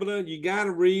parabola, you got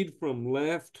to read from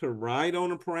left to right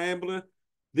on a parabola.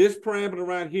 This parabola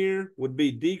right here would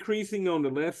be decreasing on the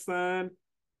left side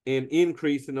and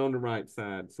increasing on the right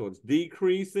side. So it's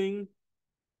decreasing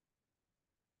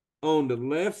on the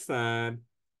left side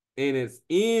and it's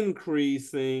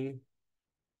increasing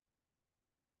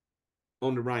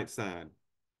on the right side.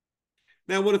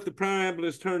 Now, what if the parabola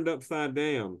is turned upside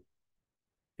down?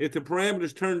 If the parabola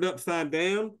is turned upside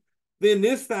down, then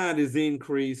this side is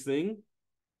increasing.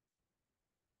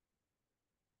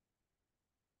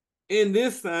 And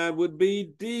this side would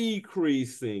be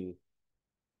decreasing.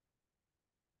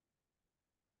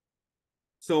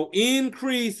 So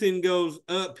increasing goes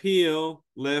uphill,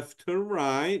 left to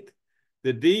right.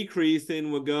 The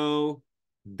decreasing will go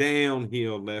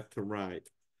downhill, left to right.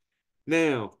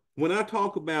 Now, when I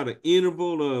talk about an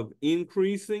interval of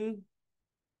increasing,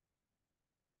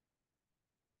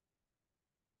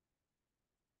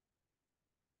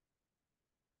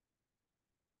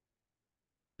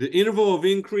 the interval of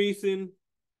increasing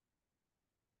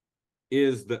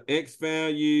is the x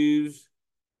values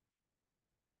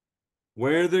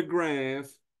where the graph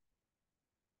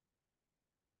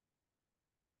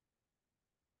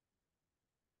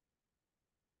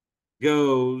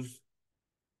goes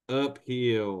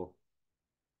uphill,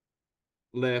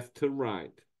 left to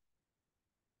right.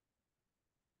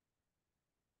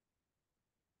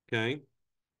 Okay?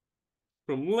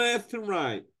 From left to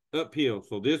right, uphill.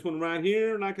 So this one right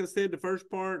here, like I said, the first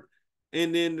part,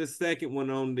 and then the second one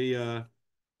on the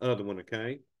other one,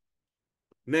 okay?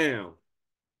 Now,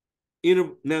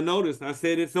 now notice I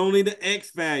said it's only the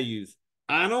x values.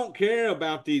 I don't care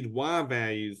about these y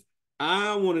values.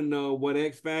 I want to know what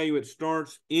x value it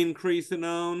starts increasing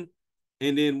on,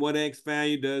 and then what x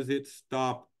value does it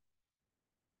stop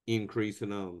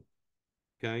increasing on.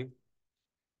 Okay?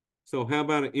 So how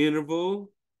about an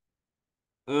interval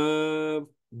of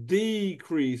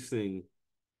decreasing?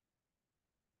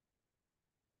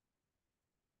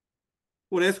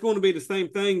 Well, that's going to be the same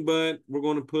thing, but we're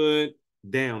going to put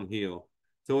downhill.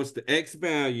 So it's the x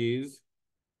values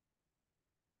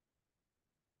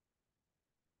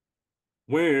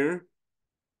where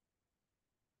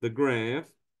the graph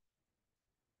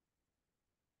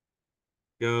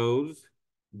goes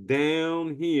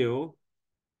downhill,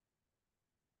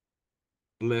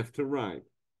 left to right.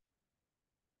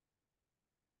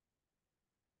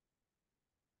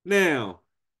 Now,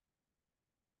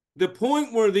 the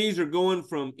point where these are going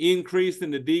from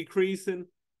increasing to decreasing,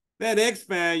 that x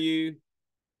value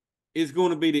is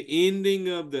going to be the ending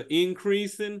of the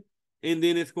increasing, and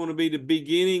then it's going to be the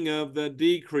beginning of the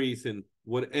decreasing,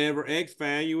 whatever x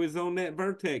value is on that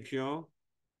vertex, y'all.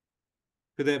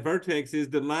 Because that vertex is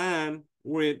the line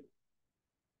where it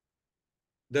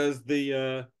does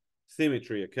the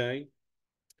symmetry, okay?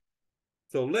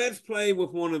 So let's play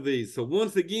with one of these. So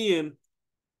once again,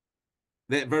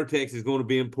 that vertex is going to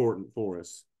be important for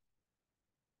us.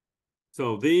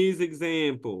 So these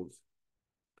examples,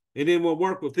 and then we'll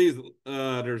work with these.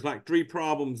 There's like 3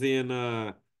 problems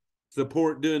in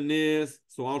support doing this,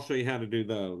 so I'll show you how to do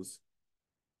those.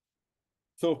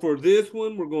 So for this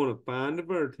one, we're going to find the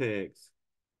vertex.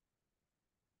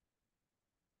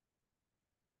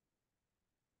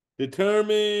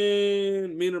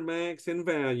 Determine min or max and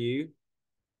value.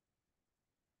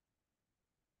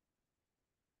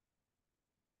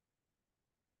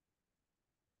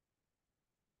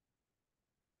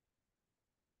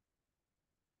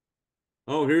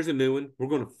 Oh, here's a new one. We're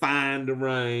going to find the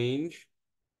range.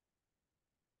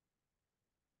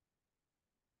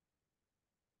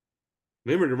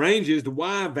 Remember, the range is the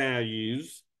y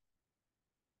values.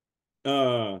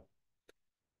 Find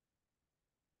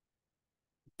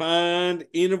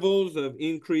intervals of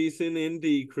increasing and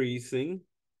decreasing.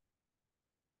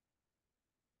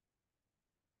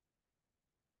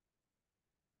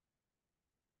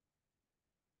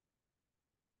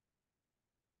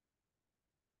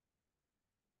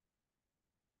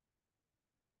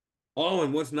 Oh,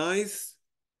 and what's nice?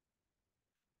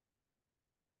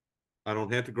 I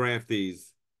don't have to graph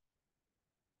these.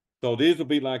 So these will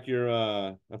be like your,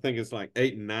 I think it's like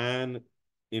 8 and 9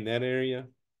 in that area.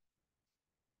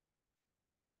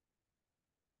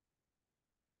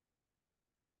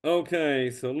 Okay,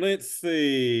 so let's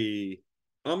see.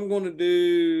 I'm going to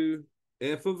do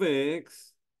f of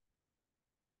x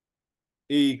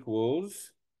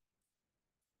equals,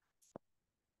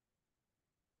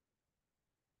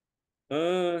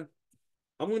 I'm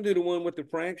going to do the one with the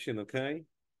fraction, okay?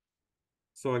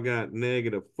 So I got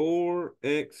negative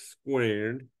 4x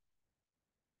squared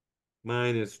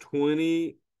minus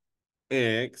 20x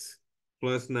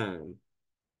plus 9.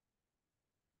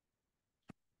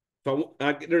 So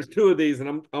there's two of these,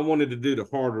 and I wanted to do the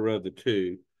harder of the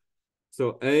two.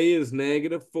 So A is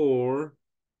negative 4,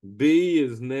 B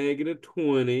is negative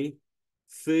 20,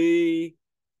 C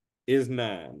is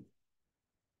 9.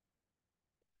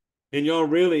 And y'all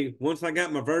really, once I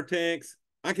got my vertex,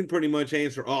 I can pretty much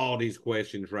answer all these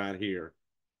questions right here.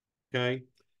 Okay.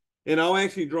 And I'll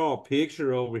actually draw a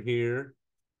picture over here.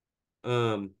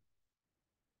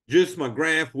 Just my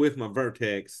graph with my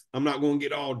vertex. I'm not going to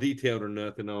get all detailed or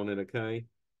nothing on it, okay?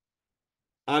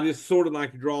 I just sort of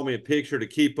like to draw me a picture to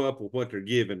keep up with what they're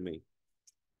giving me.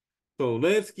 So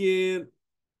let's get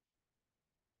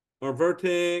our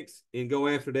vertex and go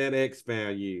after that x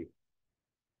value.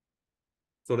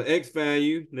 So the x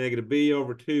value, negative b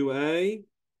over 2a,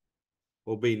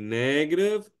 will be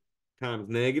negative times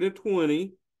negative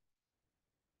 20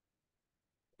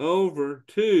 over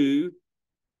 2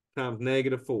 times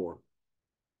negative 4.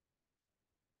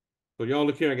 So y'all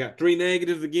look here, I got 3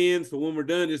 negatives again. So when we're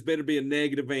done, this better be a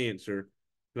negative answer.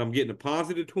 And I'm getting a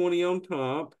positive 20 on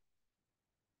top,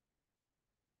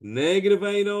 negative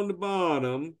 8 on the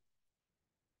bottom.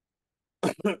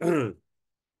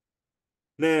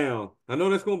 Now, I know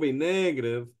that's going to be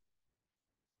negative.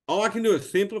 All I can do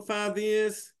is simplify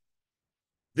this.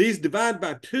 These divide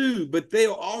by 2, but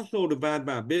they'll also divide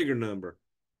by a bigger number.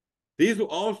 These will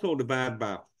also divide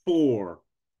by 4.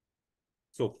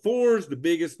 So 4 is the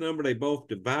biggest number they both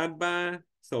divide by.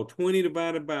 So 20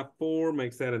 divided by 4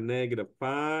 makes that a negative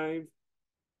 5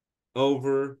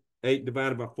 over 8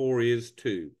 divided by 4 is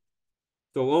 2.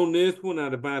 So on this one, I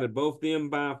divided both them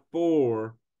by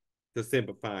 4 to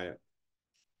simplify it,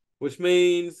 which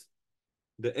means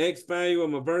the x value of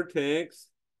my vertex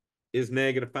is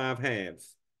negative 5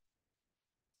 halves.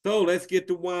 So let's get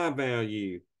the y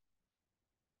value.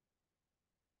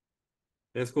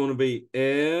 That's going to be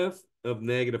f of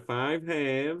negative 5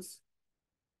 halves.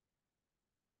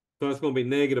 So it's going to be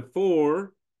negative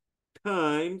 4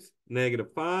 times negative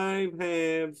 5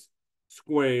 halves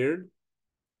squared,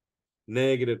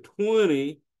 negative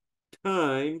 20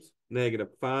 times negative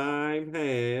 5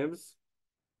 halves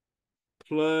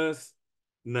plus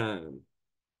 9.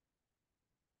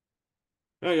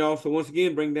 All right, y'all. So once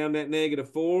again, bring down that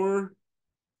negative 4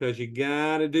 because you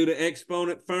got to do the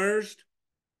exponent first.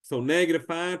 So negative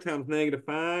 5 times negative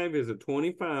 5 is a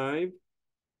 25.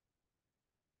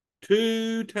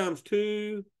 2 times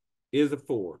 2 is a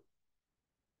 4.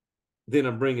 Then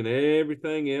I'm bringing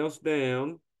everything else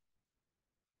down.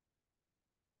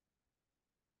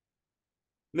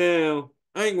 Now,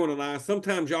 I ain't going to lie.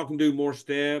 Sometimes y'all can do more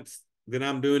steps than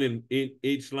I'm doing in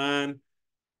each line.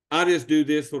 I just do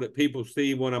this so that people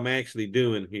see what I'm actually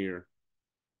doing here.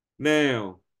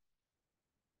 Now,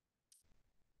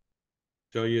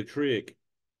 show you a trick.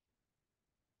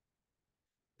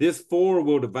 This 4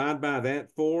 will divide by that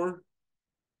 4.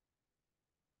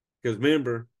 Because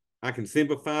remember, I can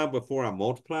simplify before I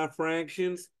multiply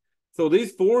fractions. So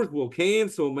these 4s will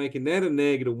cancel, making that a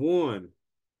negative 1.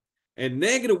 And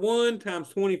negative 1 times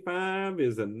 25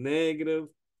 is a negative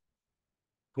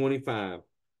 25.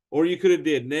 Or you could have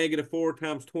did negative 4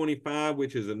 times 25,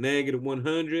 which is a negative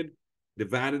 100,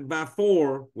 divided by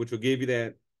 4, which will give you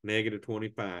that negative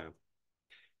 25.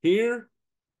 Here,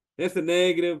 that's a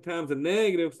negative times a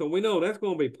negative, so we know that's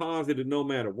going to be positive no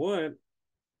matter what.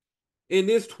 And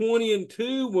this 20 and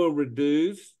 2 will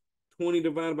reduce. 20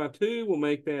 divided by 2 will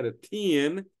make that a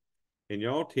 10. And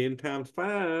y'all, 10 times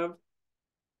 5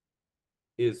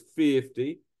 is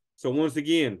 50. So once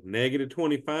again, negative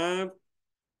 25,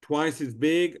 twice as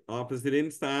big, opposite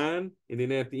end sign, and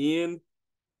then at the end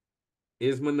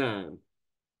is my 9.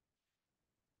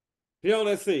 Y'all,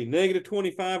 let's see. Negative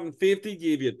 25 and 50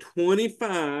 give you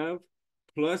 25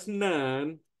 plus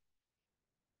 9,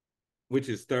 which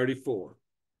is 34.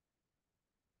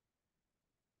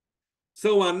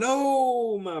 So I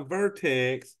know my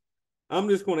vertex. I'm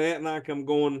just going to act like I'm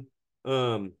going,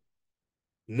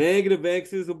 negative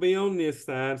x's will be on this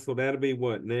side. So that'll be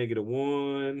what? Negative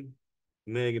 1,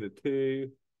 negative 2,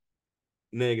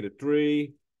 negative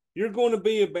 3. You're going to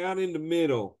be about in the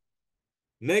middle.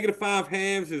 Negative 5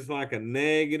 halves is like a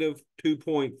negative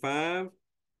 2.5.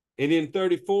 And then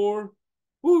 34,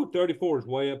 34 is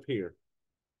way up here.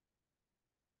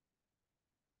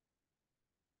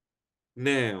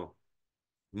 Now,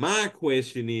 my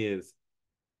question is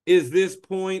this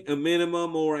point a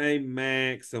minimum or a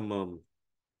maximum?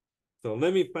 So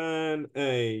let me find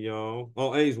A, y'all.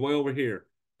 Oh, A is way over here.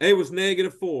 A was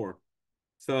negative 4.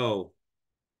 So,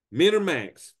 min or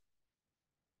max?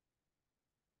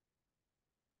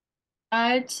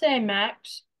 I'd say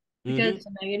max because it's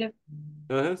a negative.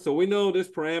 So we know this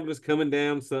parabola is coming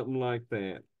down something like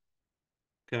that.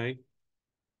 Okay.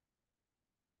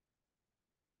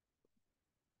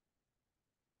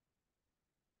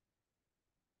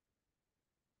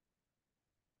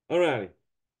 All right.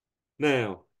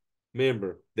 Now,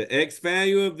 remember, the x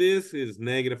value of this is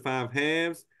negative 5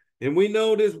 halves. And we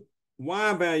know this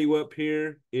y value up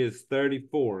here is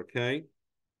 34, okay?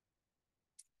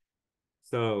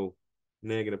 So,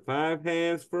 negative 5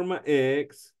 halves for my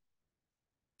x,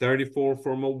 34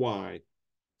 for my y.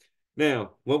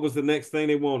 Now, what was the next thing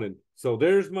they wanted? So,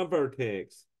 there's my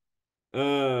vertex.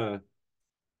 Determine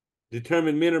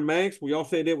min or max. We all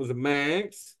said it was a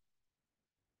max.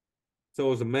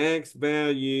 So, it's a max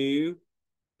value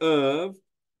of,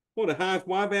 well, the highest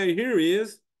y value here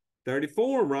is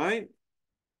 34, right?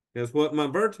 That's what my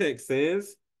vertex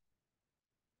says.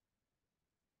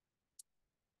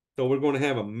 So we're going to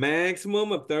have a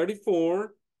maximum of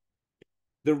 34.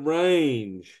 The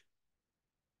range.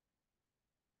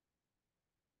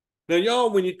 Now,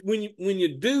 y'all, when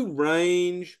you do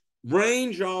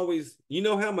range always, you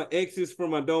know how my x's for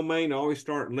my domain always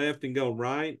start left and go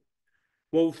right?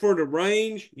 Well, for the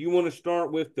range, you want to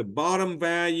start with the bottom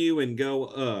value and go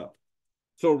up.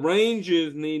 So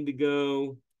ranges need to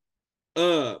go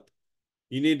up.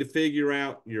 You need to figure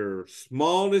out your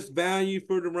smallest value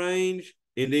for the range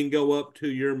and then go up to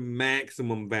your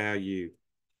maximum value.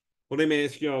 Well, let me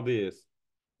ask y'all this.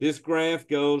 This graph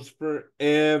goes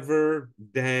forever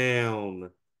down.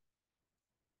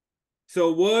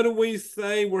 So what do we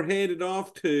say we're headed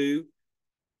off to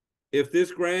if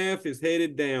this graph is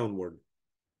headed downward?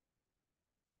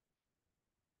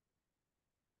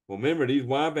 Well, remember, these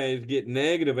y values get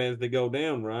negative as they go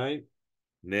down, right?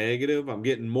 Negative. I'm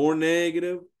getting more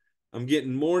negative. I'm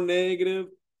getting more negative.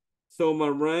 So my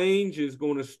range is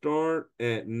going to start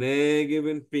at negative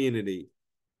infinity.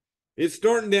 It's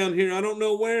starting down here. I don't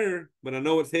know where, but I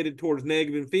know it's headed towards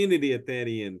negative infinity at that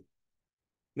end.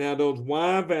 Now, those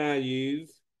y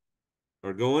values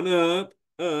are going up,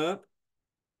 up,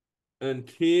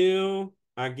 until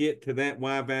I get to that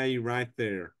y value right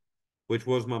there, which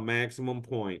was my maximum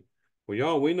point. Well,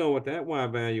 y'all, we know what that y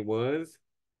value was.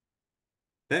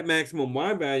 That maximum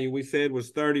y value we said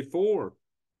was 34.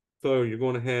 So you're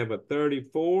going to have a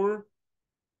 34.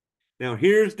 Now,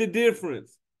 here's the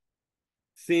difference.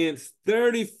 Since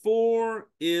 34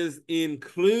 is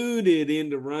included in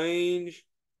the range,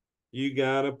 you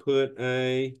got to put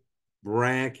a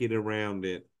bracket around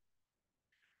it.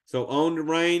 So on the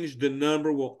range, the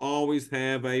number will always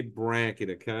have a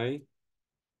bracket, okay?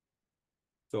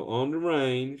 So on the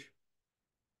range,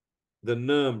 the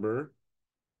number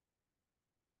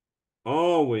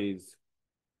always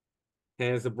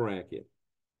has a bracket.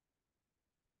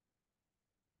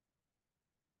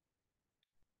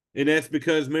 And that's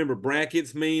because, remember,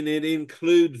 brackets mean it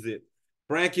includes it.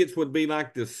 Brackets would be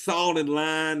like the solid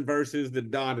line versus the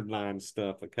dotted line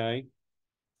stuff, okay?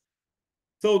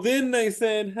 So then they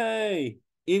said, hey,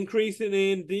 increasing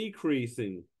and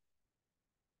decreasing.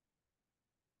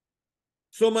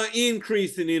 So my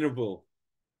increasing interval.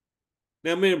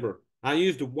 Now remember, I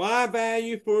used the y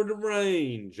value for the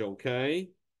range, okay?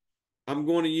 I'm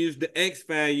going to use the x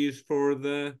values for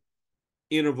the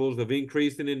intervals of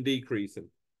increasing and decreasing.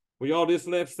 Well, y'all, this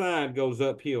left side goes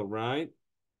uphill, right?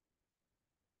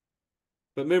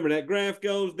 But remember, that graph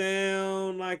goes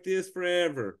down like this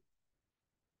forever.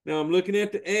 Now I'm looking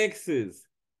at the x's.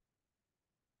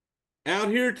 Out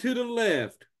here to the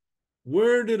left,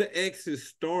 where do the x's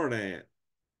start at?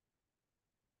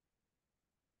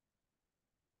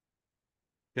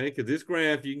 Okay, because this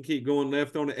graph, you can keep going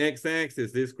left on the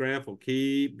x-axis. This graph will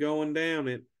keep going down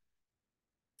it.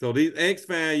 So these x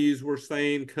values we're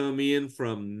saying come in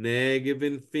from negative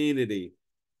infinity.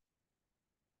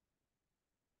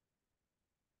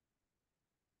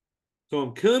 So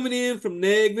I'm coming in from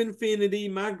negative infinity.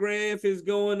 My graph is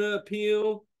going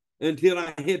uphill until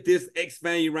I hit this x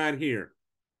value right here.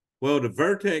 Well, the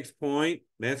vertex point,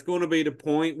 that's going to be the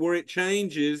point where it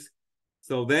changes.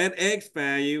 So that x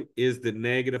value is the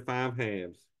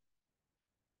 -5/2.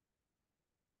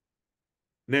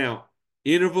 Now,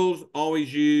 intervals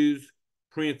always use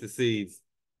parentheses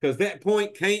because that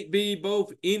point can't be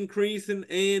both increasing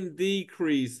and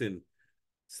decreasing.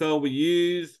 So we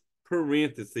use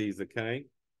parentheses, okay?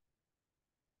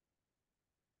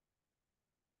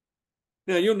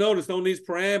 Now, you'll notice on these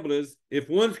parabolas, if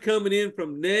one's coming in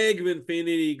from negative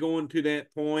infinity going to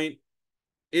that point,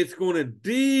 it's going to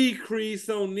decrease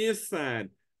on this side.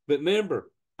 But remember,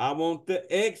 I want the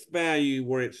x value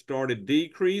where it started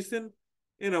decreasing,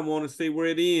 and I want to see where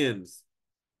it ends.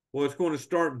 Well, it's going to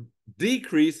start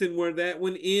decreasing where that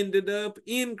one ended up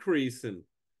increasing.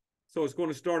 So it's going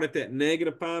to start at that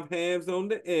 -5/2 on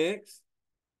the x.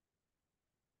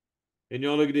 And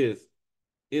y'all look at this.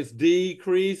 It's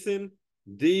decreasing,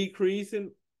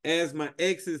 decreasing as my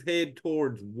x's head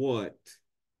towards what?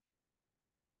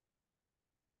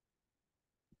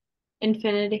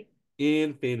 Infinity.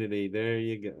 Infinity. There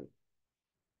you go.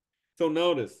 So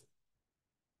notice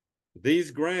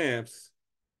these graphs,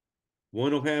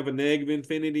 one will have a negative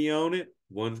infinity on it.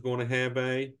 One's going to have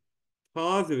a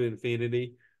positive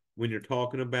infinity when you're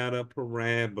talking about a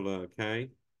parabola,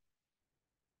 okay?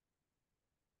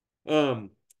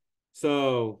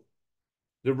 So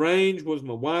the range was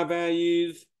my y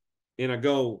values, and I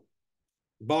go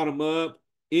bottom up,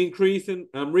 increasing.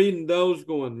 I'm reading those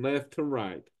going left to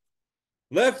right.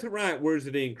 Left to right, where's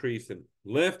it increasing?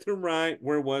 Left to right,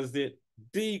 where was it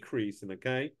decreasing,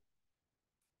 okay?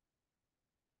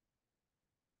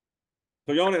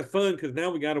 So y'all have fun because now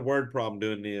we got a word problem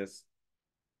doing this.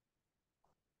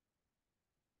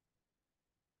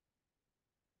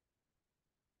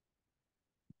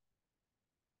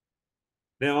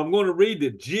 Now I'm going to read the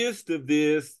gist of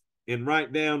this and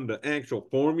write down the actual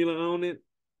formula on it.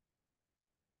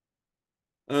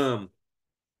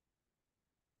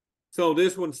 So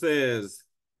this one says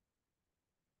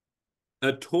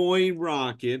a toy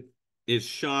rocket is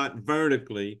shot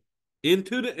vertically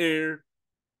into the air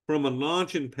from a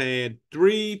launching pad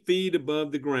 3 feet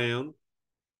above the ground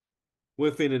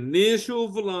with an initial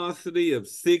velocity of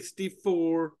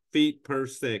 64 feet per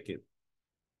second.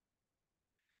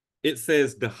 It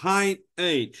says the height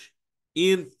h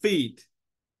in feet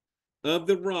of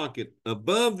the rocket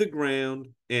above the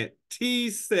ground at t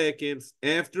seconds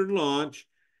after launch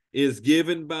is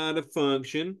given by the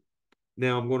function.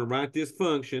 Now I'm going to write this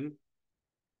function.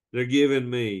 They're giving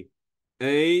me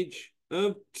h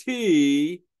of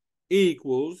t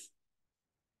equals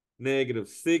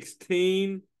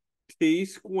 -16 t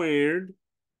squared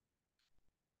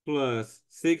plus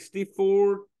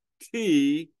 64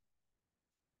 t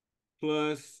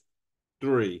plus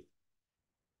 3.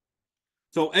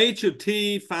 So h of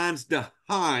t finds the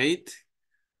height.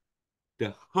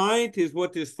 The height is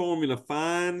what this formula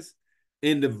finds.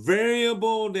 And the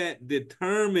variable that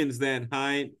determines that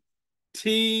height,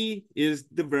 t, is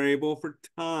the variable for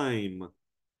time.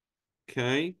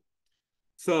 Okay?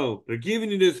 So they're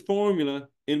giving you this formula,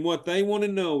 and what they want to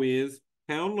know is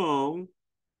how long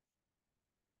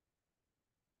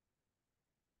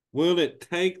will it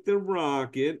take the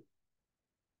rocket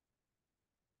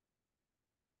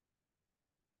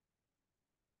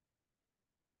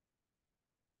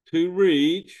to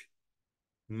reach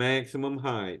maximum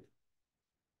height?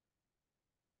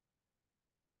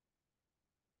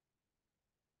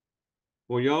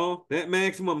 Well, y'all, that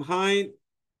maximum height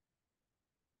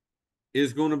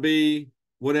is going to be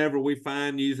whatever we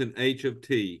find using h of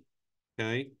t,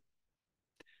 okay?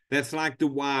 That's like the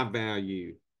y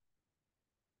value.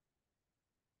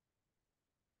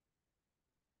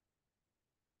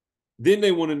 Then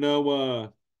they want to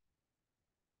know,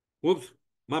 whoops,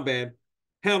 my bad,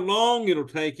 how long it'll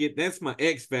take it. That's my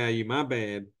x value, my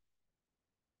bad.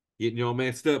 Getting y'all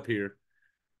messed up here.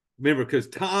 Remember, because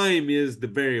time is the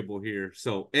variable here.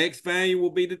 So x value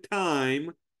will be the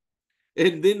time.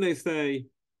 And then they say,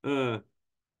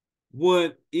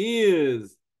 what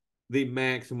is the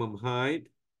maximum height?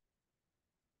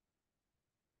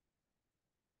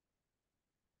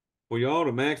 Well, y'all,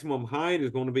 the maximum height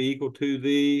is going to be equal to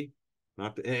the,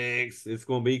 not the x, it's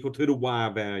going to be equal to the y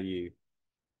value.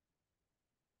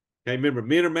 Okay, remember,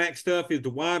 min or max stuff is the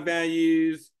y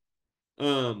values.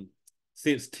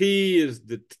 since t is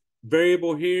the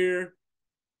variable here,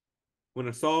 when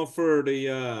I solve for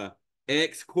the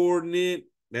x coordinate,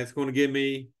 that's going to give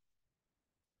me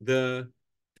the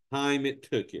time it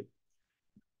took it.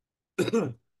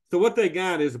 So what they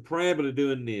got is a parabola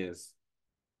doing this.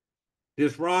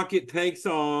 This rocket takes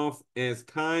off as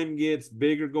time gets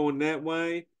bigger going that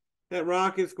way. That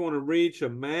rocket's going to reach a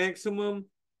maximum,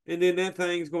 and then that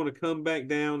thing's going to come back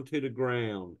down to the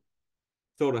ground.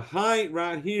 So the height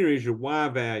right here is your y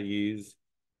values.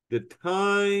 The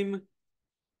time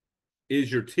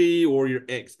is your t or your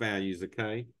x values,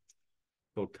 okay?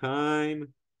 So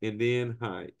time and then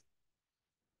height.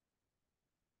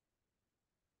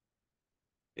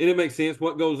 And it makes sense.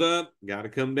 What goes up, got to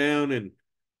come down, and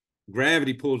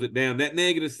gravity pulls it down. That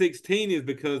negative 16 is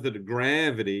because of the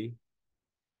gravity.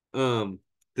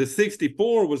 The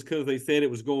 64 was because they said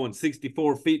it was going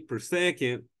 64 feet per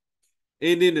second.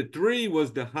 And then the 3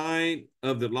 was the height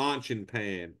of the launching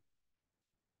pad.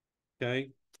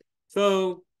 Okay.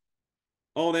 So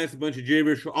all that's a bunch of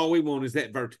gibberish. All we want is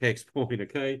that vertex point,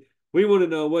 okay? We want to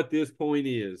know what this point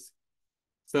is.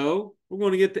 So we're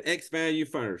going to get the x value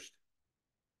first.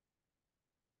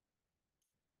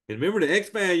 And remember, the x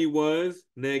value was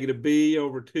negative b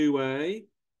over 2a.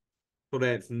 So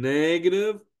that's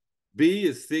negative b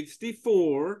is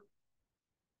 64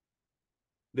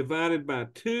 divided by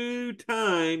 2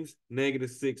 times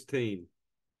negative 16.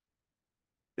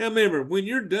 Now remember, when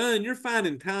you're done, you're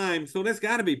finding time, so that's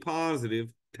got to be positive.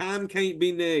 Time can't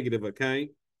be negative,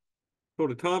 okay? So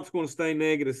the top's going to stay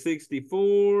negative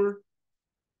 64.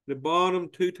 The bottom,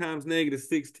 2 times negative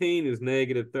 16 is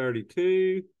negative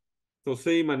 32. So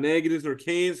see, my negatives are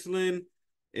canceling,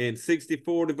 and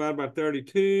 64 divided by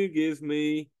 32 gives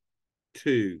me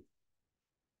 2.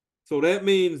 So that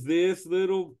means this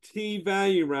little t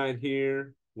value right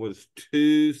here was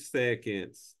 2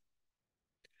 seconds.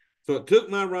 So it took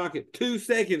my rocket 2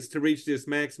 seconds to reach this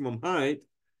maximum height.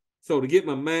 So to get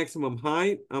my maximum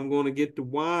height, I'm going to get the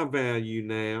y value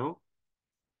now.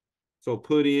 So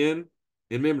put in,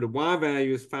 and remember the y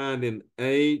value is finding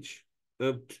h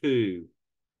of 2.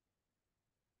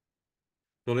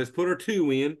 So let's put our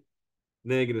 2 in.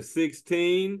 Negative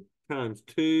 16 times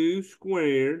 2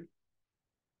 squared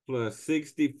plus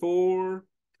 64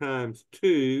 times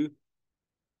 2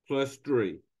 plus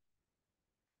 3.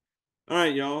 All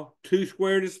right, y'all. 2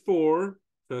 squared is 4.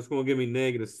 So that's going to give me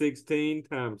negative 16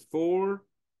 times 4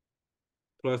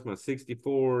 plus my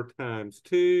 64 times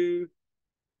 2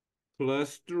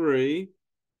 plus 3.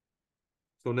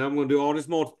 So now I'm going to do all this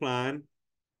multiplying.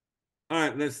 All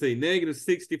right, let's see. Negative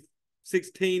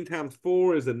 16 times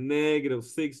 4 is a negative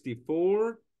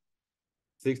 64.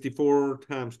 64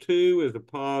 times 2 is a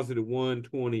positive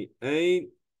 128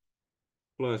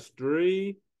 plus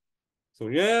 3. So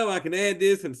yeah, I can add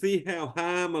this and see how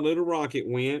high my little rocket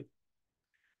went.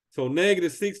 So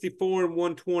negative 64 and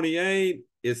 128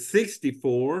 is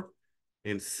 64.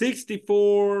 And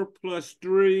 64 plus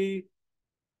 3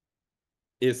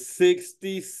 is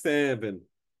 67.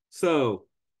 So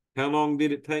how long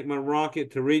did it take my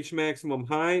rocket to reach maximum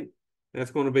height?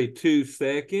 That's going to be 2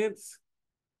 seconds.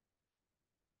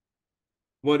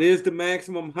 What is the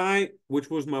maximum height, which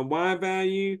was my y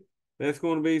value? That's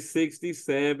going to be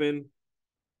 67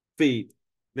 feet.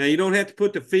 Now, you don't have to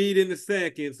put the feet in the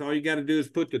seconds. All you got to do is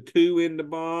put the 2 in the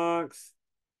box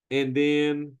and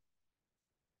then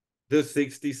the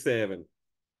 67.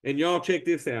 And y'all check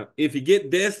this out. If you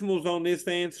get decimals on this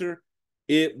answer,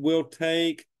 it will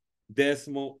take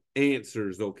decimal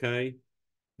answers, okay?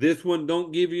 This one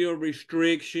don't give you a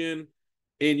restriction.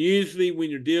 And usually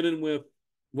when you're dealing with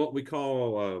what we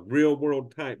call a real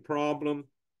world type problem,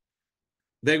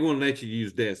 they're going to let you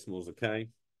use decimals, okay?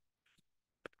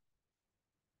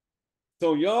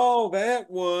 So y'all, that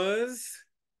was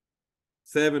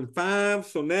 7.5.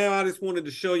 So now I just wanted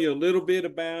to show you a little bit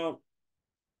about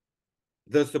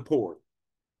the support.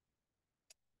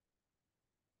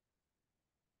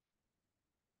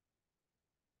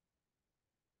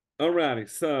 All righty,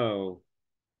 so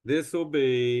this will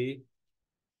be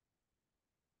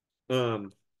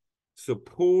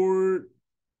support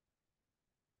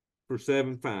for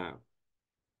 7.5.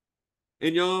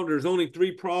 And y'all, there's only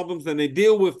 3 problems, and they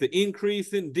deal with the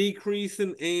increasing,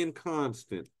 decreasing, and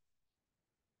constant.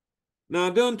 Now, I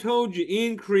done told you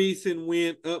increasing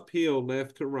went uphill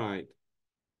left to right.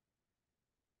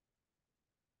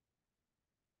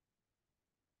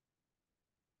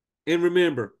 And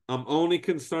remember, I'm only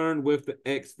concerned with the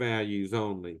x values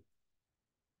only.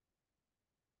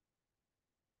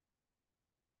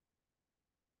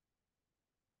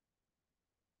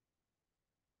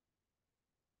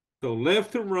 So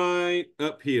left to right,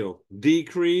 uphill.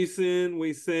 Decreasing,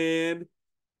 we said,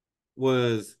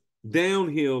 was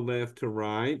downhill left to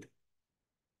right.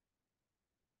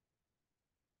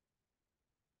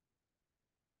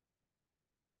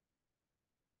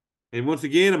 And once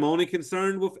again, I'm only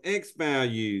concerned with X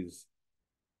values.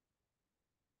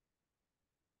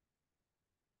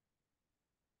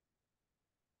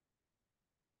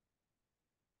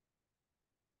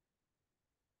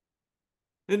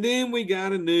 And then we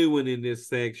got a new one in this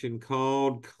section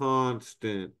called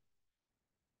constant.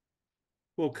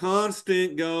 Well,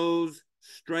 constant goes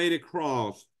straight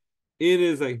across. It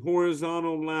is a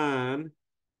horizontal line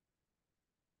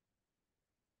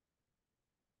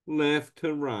left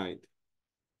to right.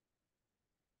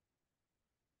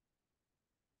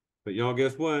 But y'all,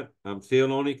 guess what? I'm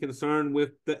still only concerned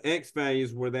with the X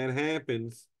values where that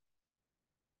happens.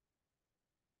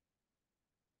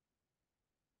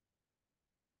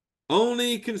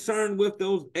 Only concerned with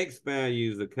those X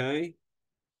values, okay?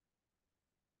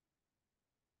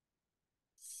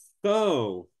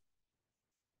 So,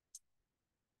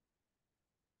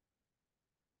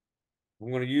 I'm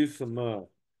going to use some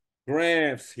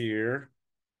graphs here.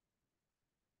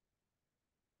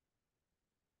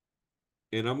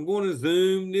 And I'm going to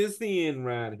zoom this in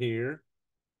right here.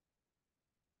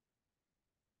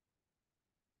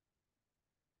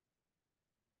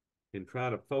 And try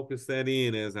to focus that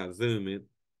in as I zoom it.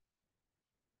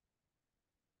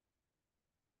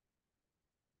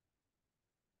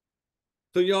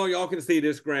 So y'all can see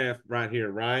this graph right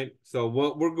here, right? So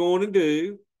what we're going to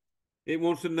do, it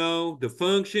wants to know the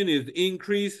function is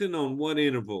increasing on what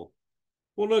interval?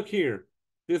 Well, look here.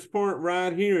 This part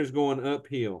right here is going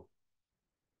uphill.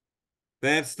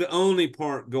 That's the only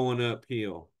part going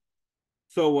uphill.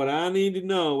 So what I need to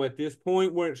know at this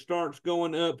point where it starts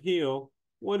going uphill,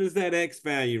 what is that X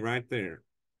value right there?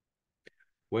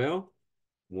 Well,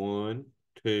 1,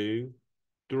 2,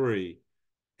 3.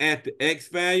 At the X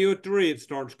value of 3, it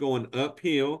starts going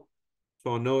uphill.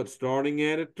 So I know it's starting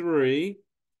at a 3.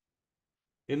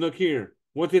 And look here,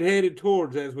 what's it headed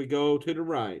towards as we go to the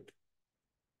right?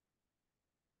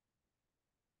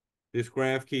 This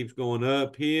graph keeps going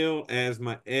uphill as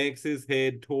my X's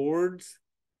head towards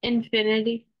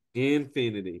Infinity.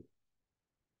 infinity.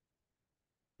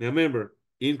 Now remember,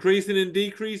 increasing and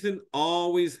decreasing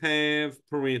always have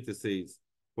parentheses.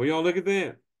 Well, y'all look at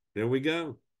that. There we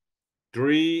go.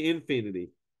 3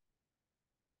 infinity.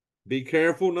 Be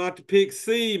careful not to pick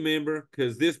C, remember,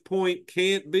 because this point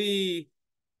can't be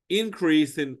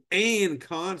increasing and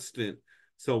constant.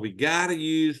 So we got to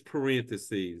use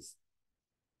parentheses.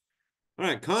 All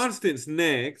right, constants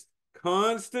next.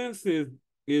 Constants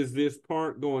is this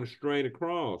part going straight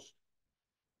across.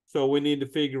 So we need to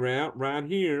figure out right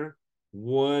here,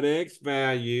 what X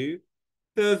value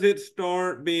does it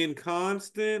start being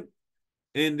constant?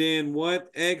 And then what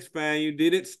X value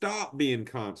did it stop being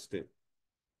constant?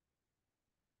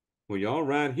 Well, y'all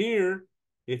right here,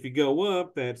 if you go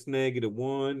up, that's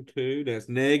 -1, 2, that's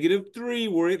 -3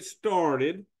 where it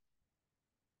started.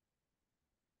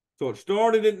 So it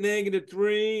started at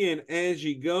 -3, and as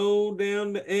you go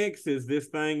down to X's, this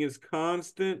thing is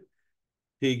constant.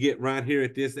 You get right here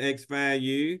at this X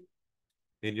value.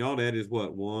 And y'all, that is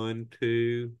what? 1,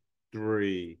 2,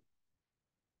 3.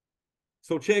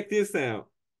 So check this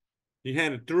out. You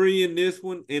had a 3 in this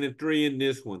one and a 3 in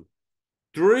this one.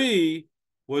 3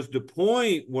 was the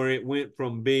point where it went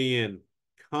from being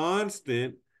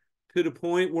constant to the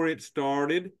point where it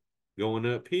started going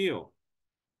uphill.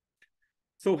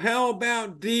 So how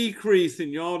about decreasing,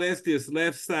 y'all? That's this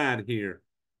left side here.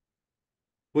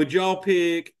 Would y'all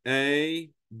pick A,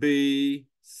 B,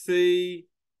 C,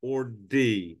 or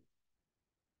D?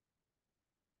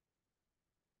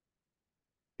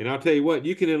 And I'll tell you what,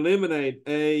 you can eliminate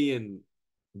A and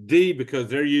D because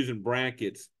they're using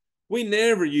brackets. We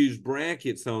never use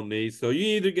brackets on these, so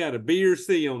you either got a B or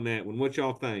C on that one. What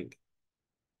y'all think?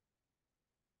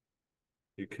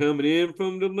 You're coming in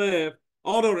from the left.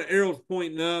 Although the arrow's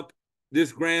pointing up,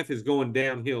 this graph is going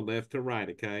downhill left to right,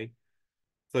 okay?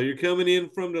 So you're coming in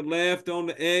from the left on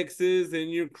the X's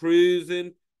and you're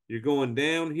cruising. You're going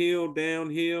downhill,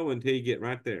 downhill until you get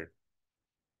right there.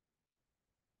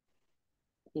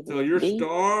 So you're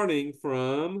starting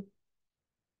from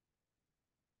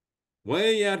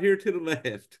way out here to the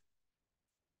left.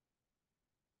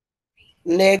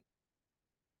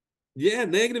 Yeah,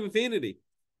 negative infinity.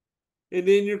 And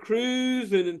then you're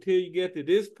cruising until you get to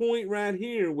this point right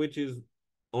here, which is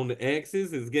on the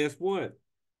X's is guess what?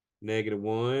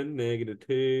 -1,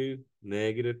 -2,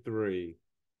 -3.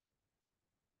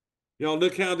 Y'all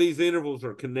look how these intervals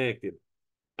are connected.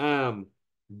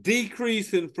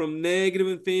 decreasing from negative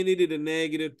infinity to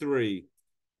 -3.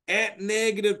 At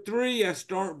 -3, I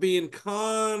start being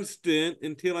constant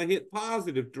until I hit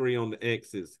 +3 on the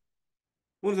x's.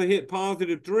 Once I hit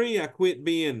 +3, I quit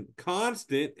being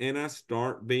constant and I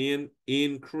start being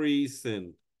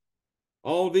increasing.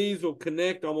 All these will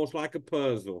connect almost like a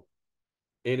puzzle,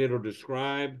 and it'll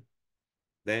describe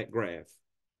that graph.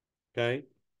 Okay?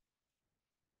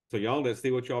 So y'all, let's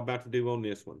see what y'all about to do on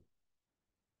this one.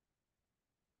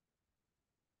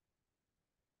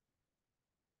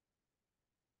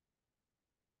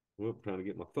 Whoop, trying to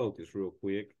get my focus real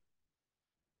quick.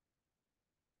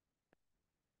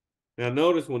 Now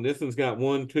notice when this one's got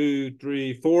 1, 2,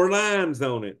 3, 4 lines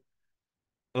on it.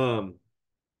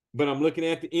 But I'm looking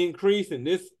at the increasing.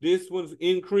 This one's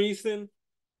increasing,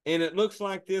 and it looks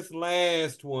like this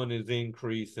last one is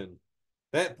increasing.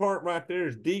 That part right there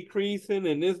is decreasing,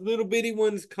 and this little bitty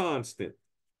one's constant.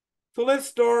 So let's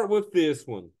start with this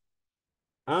one.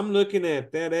 I'm looking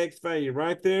at that x value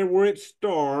right there where it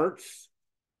starts.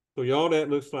 So y'all, that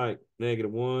looks like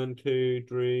 -1, 2,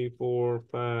 3, 4,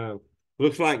 5.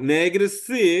 Looks like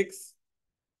 -6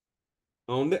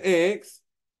 on the x.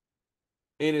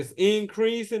 And it's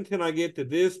increasing until I get to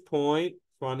this point.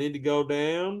 So I need to go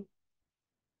down.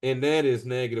 And that is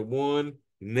 -1,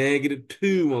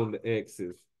 -2 on the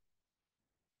x's.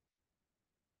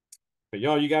 But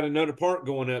y'all, you got another part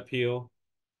going uphill.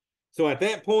 So at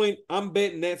that point, I'm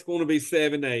betting that's going to be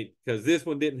 7, 8, because this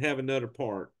one didn't have another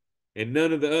part. And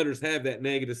none of the others have that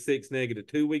 -6,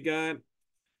 -2 we got.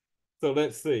 So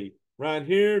let's see. Right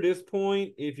here, this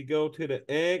point, if you go to the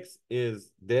x,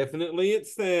 is definitely at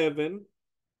 7.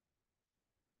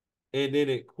 And then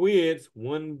it quits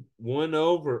 1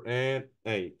 over at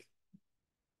 8.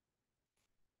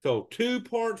 So 2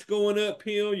 parts going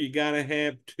uphill, you got to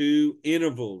have 2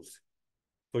 intervals.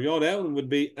 So y'all, that one would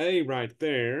be A right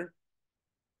there.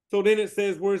 So then it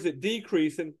says, where's it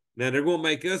decreasing? Now they're going to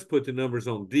make us put the numbers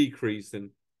on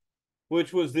decreasing,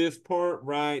 which was this part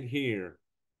right here.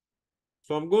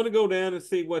 So I'm going to go down and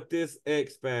see what this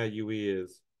x value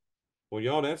is. Well,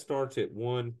 y'all, that starts at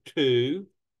 1, 2.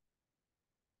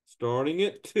 Starting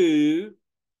at 2.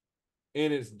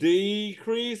 And it's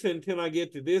decreasing until I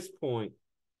get to this point.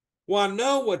 Well, I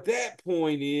know what that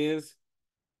point is.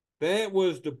 That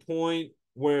was the point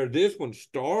where this one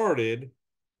started.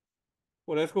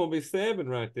 Well, that's going to be 7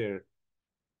 right there.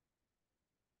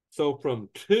 So from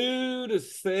 2 to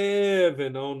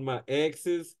 7 on my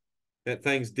x's, that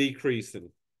thing's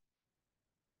decreasing.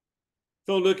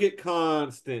 So look at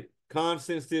constant.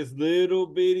 Constant's this little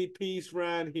bitty piece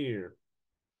right here.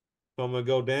 So I'm going to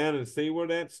go down and see where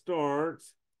that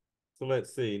starts. So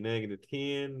let's see,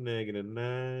 -10,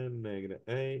 -9,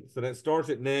 -8. So that starts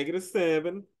at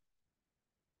 -7.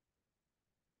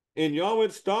 And y'all,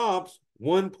 it stops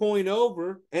 1 point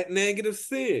over at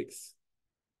 -6.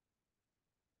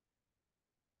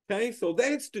 Okay, so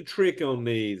that's the trick on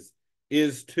these,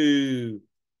 is to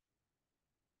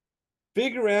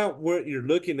figure out what you're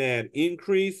looking at,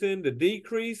 increasing to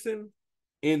decreasing,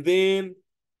 and then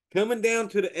coming down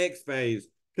to the x phase.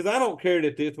 Because I don't care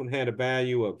that this one had a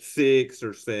value of 6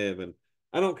 or 7.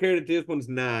 I don't care that this one's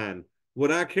 9. What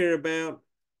I care about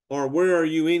are where are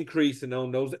you increasing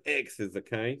on those x's,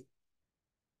 okay?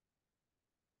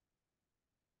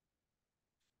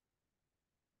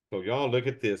 So y'all look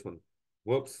at this one.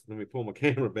 Whoops, let me pull my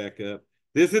camera back up.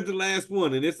 This is the last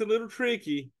one, and it's a little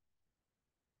tricky.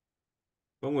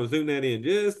 I'm going to zoom that in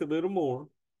just a little more.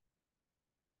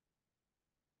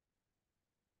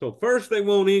 So first they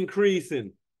want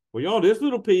increasing. Well, y'all, this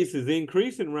little piece is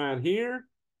increasing right here,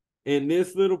 and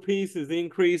this little piece is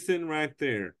increasing right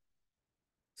there.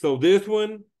 So this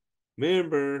one,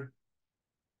 remember,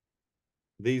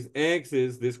 these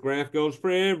x's, this graph goes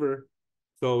forever.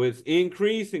 So it's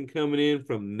increasing coming in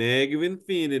from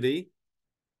 -infinity.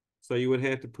 So you would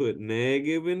have to put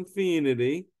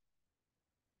 -infinity.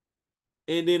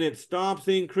 And then it stops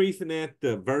increasing at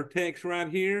the vertex right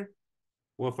here.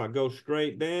 Well, if I go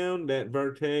straight down, that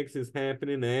vertex is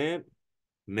happening at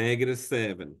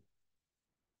 -7.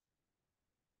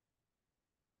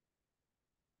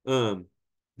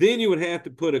 Then you would have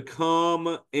to put a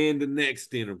comma and the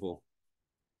next interval.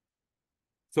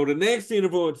 So the next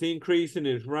interval it's increasing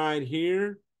is right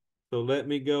here. So let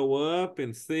me go up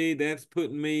and see, that's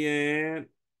putting me at,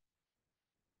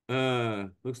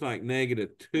 looks like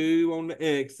 -2 on the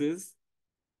x's.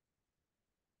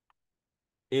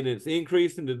 And it's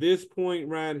increasing to this point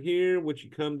right here, which you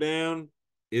come down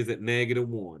is at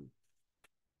 -1.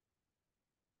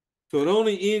 So it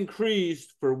only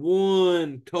increased for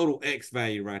one total x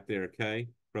value right there, okay?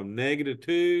 From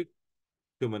 -2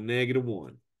 to my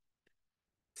 -1.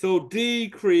 So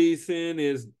decreasing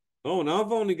is, oh, and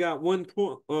I've only got one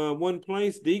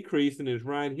place decreasing is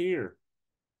right here.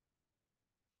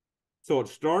 So it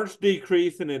starts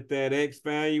decreasing at that X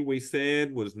value we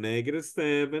said was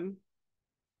 -7.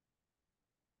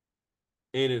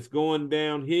 And it's going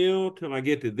downhill till I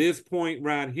get to this point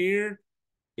right here.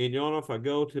 And y'all know if I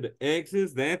go to the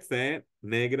X's, that's at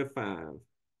 -5.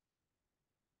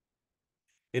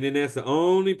 And then that's the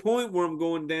only point where I'm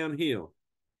going downhill.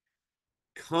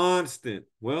 Constant.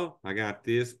 Well, I got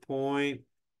this point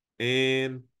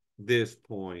and this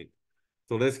point.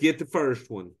 So let's get the first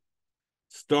one.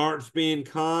 Starts being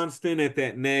constant at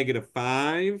that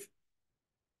 -5.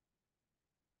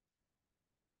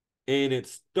 And it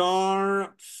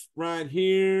starts right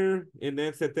here. And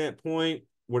that's at that point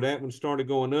where that one started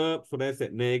going up. So that's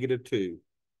at -2.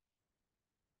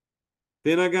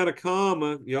 Then I got a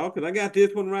comma, y'all, because I got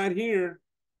this one right here.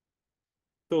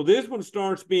 So this one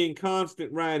starts being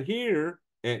constant right here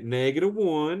at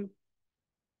 -1.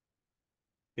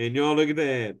 And y'all look at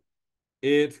that.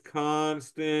 It's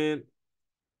constant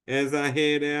as I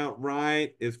head out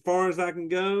right as far as I can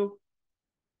go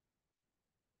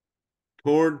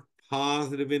toward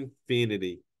positive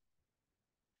infinity.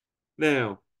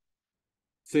 Now,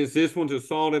 since this one's a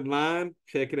solid line,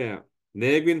 check it out.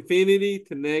 -infinity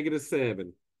to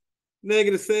 -7.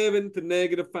 -7 to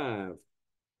 -5.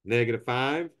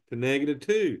 -5 to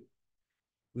 -2.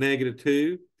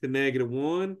 -2 to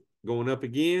 -1, going up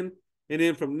again. And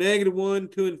then from -1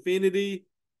 to infinity,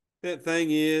 that thing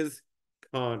is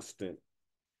constant.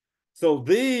 So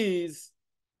these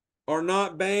are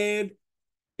not bad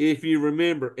if you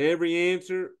remember every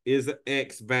answer is an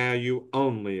X value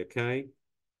only, okay?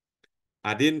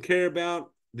 I didn't care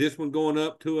about this one going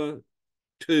up to a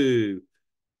 2,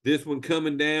 this one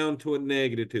coming down to a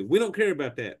 -2. We don't care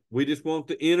about that. We just want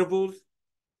the intervals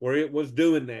where it was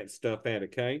doing that stuff at,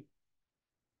 okay?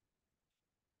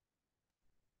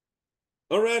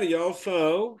 All righty, y'all.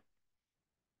 So,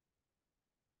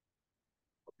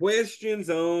 questions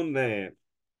on that?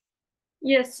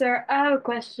 Yes, sir. I have a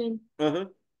question. Uh-huh.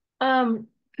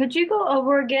 Could you go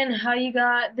over again how you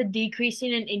got the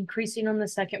decreasing and increasing on the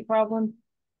second problem?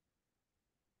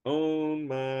 On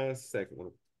my second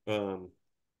one.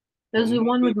 There's the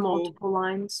one with multiple multiple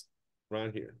lines.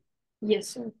 right here. Yes,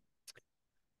 sir.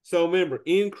 So remember,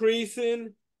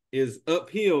 increasing is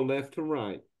uphill left to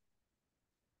right.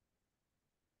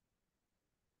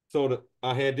 So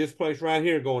I had this place right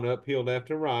here going uphill left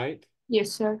to right.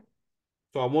 Yes, sir.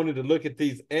 So I wanted to look at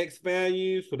these X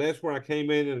values. So that's where I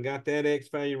came in and got that X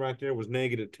value right there was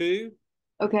 -2.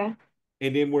 Okay.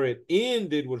 And then where it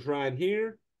ended was right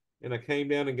here. And I came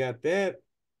down and got that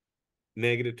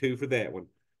 -2 for that one.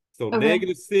 So Okay.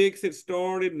 -6 it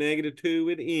started, -2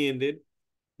 it ended.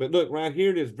 But look, right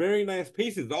here, this very last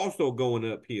piece is also going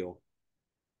uphill.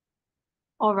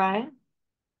 All right.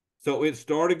 So it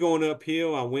started going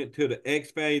uphill. I went to the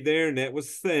X value there, and that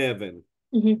was 7.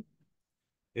 Mm-hmm.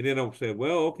 And then I said,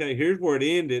 well, okay, here's where it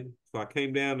ended. So I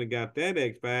came down and got that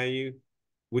X value,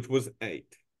 which was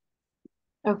 8.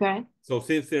 Okay. So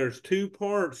since there's two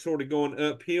parts sort of going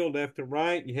uphill left to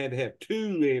right, you had to have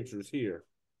two answers here.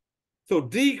 So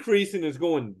decreasing is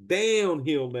going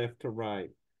downhill left to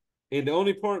right. And the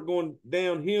only part going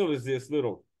downhill is this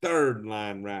little third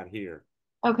line right here.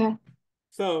 Okay.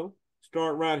 So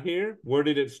start right here. Where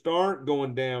did it start?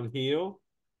 Going downhill.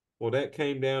 Well, that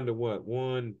came down to what?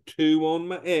 1, 2 on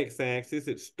my x-axis.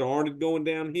 It started going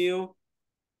downhill.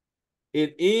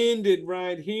 It ended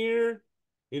right here.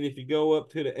 And if you go up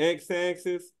to the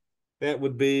x-axis, that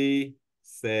would be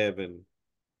 7.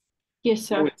 Yes,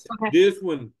 So sir. Okay. this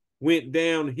one went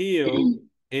downhill.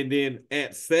 And then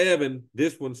at 7,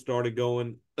 this one started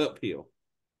going uphill.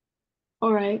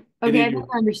 All right. And Okay, I then think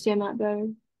I understand that better.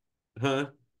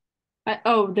 huh?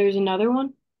 Oh, there's another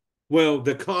one? Well,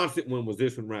 the constant one was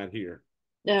this one right here.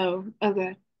 Oh,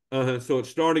 okay. So it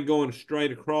started going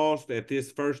straight across at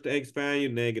this first X value,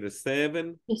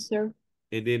 -7. Yes, sir.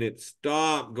 And then it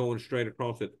stopped going straight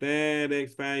across at that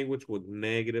X value, which was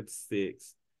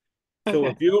 -6. So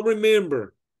Okay. if you'll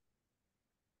remember,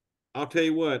 I'll tell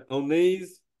you what, on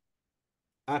these,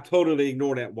 I totally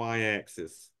ignore that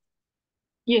Y-axis.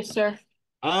 Yes, sir.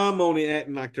 I'm only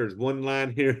acting like there's one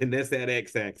line here, and that's that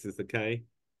X-axis, okay?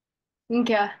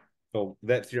 Okay. So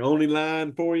that's your only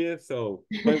line for you. So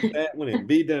play with that one and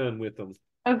be done with them.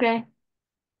 Okay.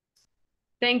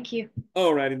 Thank you.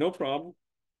 All righty, no problem.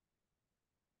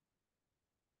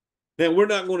 Now we're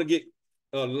not going to get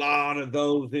a lot of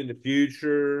those in the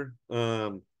future,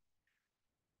 but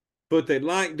they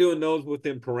like doing those with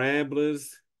them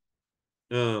parabolas.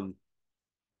 So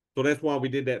that's why we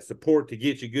did that support to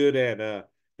get you good at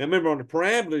Now remember, on the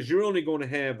parabolas, you're only going to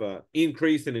have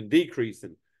increasing and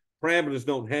decreasing. Parabolas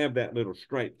don't have that little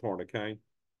straight part, okay?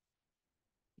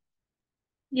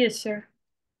 Yes, sir.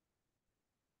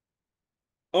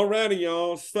 All righty,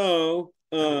 y'all. So,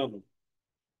 now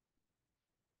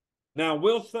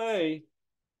we'll say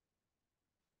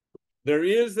there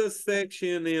is a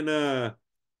section in, I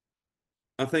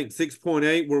think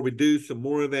 6.8 where we do some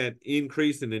more of that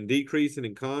increasing and decreasing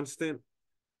and constant.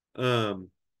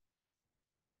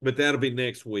 But that'll be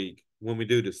next week when we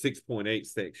do the 6.8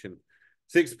 section.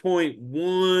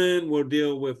 6.1 we'll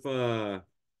deal with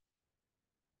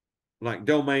like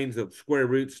domains of square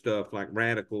root stuff, like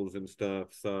radicals and stuff.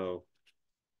 So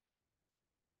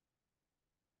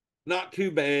not too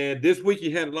bad. This week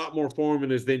you had a lot more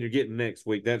formulas than you're getting next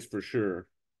week, that's for sure.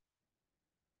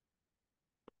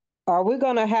 Are we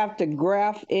gonna have to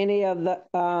graph any of the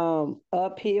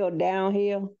uphill,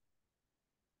 downhill?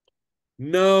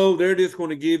 No, they're just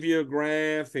going to give you a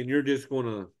graph and you're just going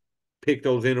to pick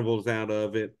those intervals out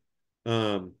of it.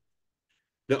 The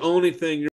only thing you're